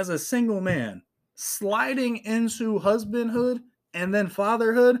as a single man, sliding into husbandhood and then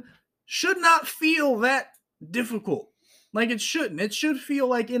fatherhood should not feel that difficult. Like it shouldn't. It should feel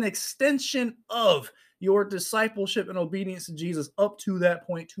like an extension of your discipleship and obedience to Jesus up to that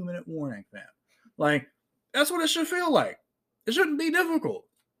point. 2-minute warning, fam. Like, that's what it should feel like. It shouldn't be difficult.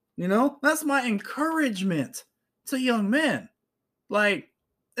 That's my encouragement to young men. Like,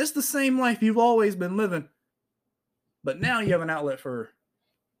 it's the same life you've always been living, but now you have an outlet for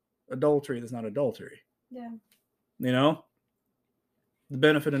adultery that's not adultery. Yeah. You know? The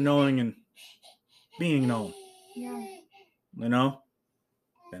benefit of knowing and being known. Yeah. You know?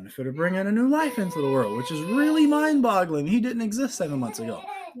 Benefit of bringing a new life into the world, which is really mind-boggling. He didn't exist 7 months ago.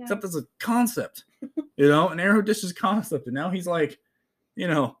 Yeah. Except as a concept. You know? An Aerodish's concept. And now he's like, you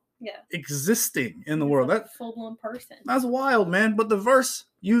know, existing in the world. That full-blown person. That's wild, man. But the verse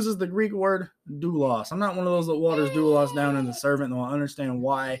uses the Greek word doulos. I'm not one of those that waters doulos down in the servant, and I understand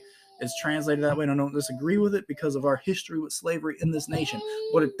why it's translated that way, and I don't disagree with it because of our history with slavery in this nation.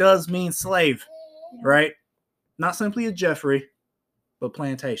 But it does mean slave, right? Not simply a Jeffrey, but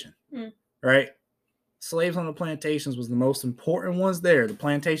plantation, right? Slaves on the plantations was the most important ones there. The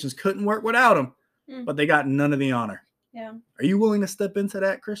plantations couldn't work without them, but they got none of the honor. Yeah. Are you willing to step into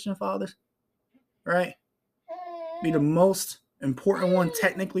that, Christian fathers? Right? Be the most important one,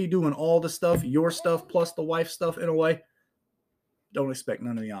 technically doing all the stuff, your stuff plus the wife stuff in a way. Don't expect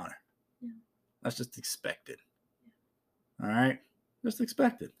none of the honor. Yeah. That's just expected. All right? Just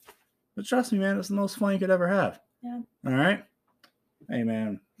expected. But trust me, man, it's the most fun you could ever have. Yeah. All right? Hey,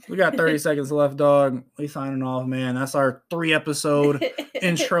 man, we got 30 seconds left, dog. We signing off, man. That's our 3-episode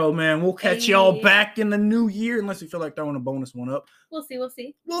intro, man. We'll catch y'all back in the new year, unless you feel like throwing a bonus one up. We'll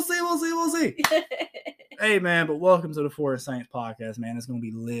see. Hey, man, but welcome to the Forest Saints podcast, man. It's going to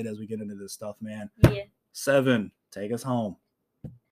be lit as we get into this stuff, man. Yeah. 7, take us home.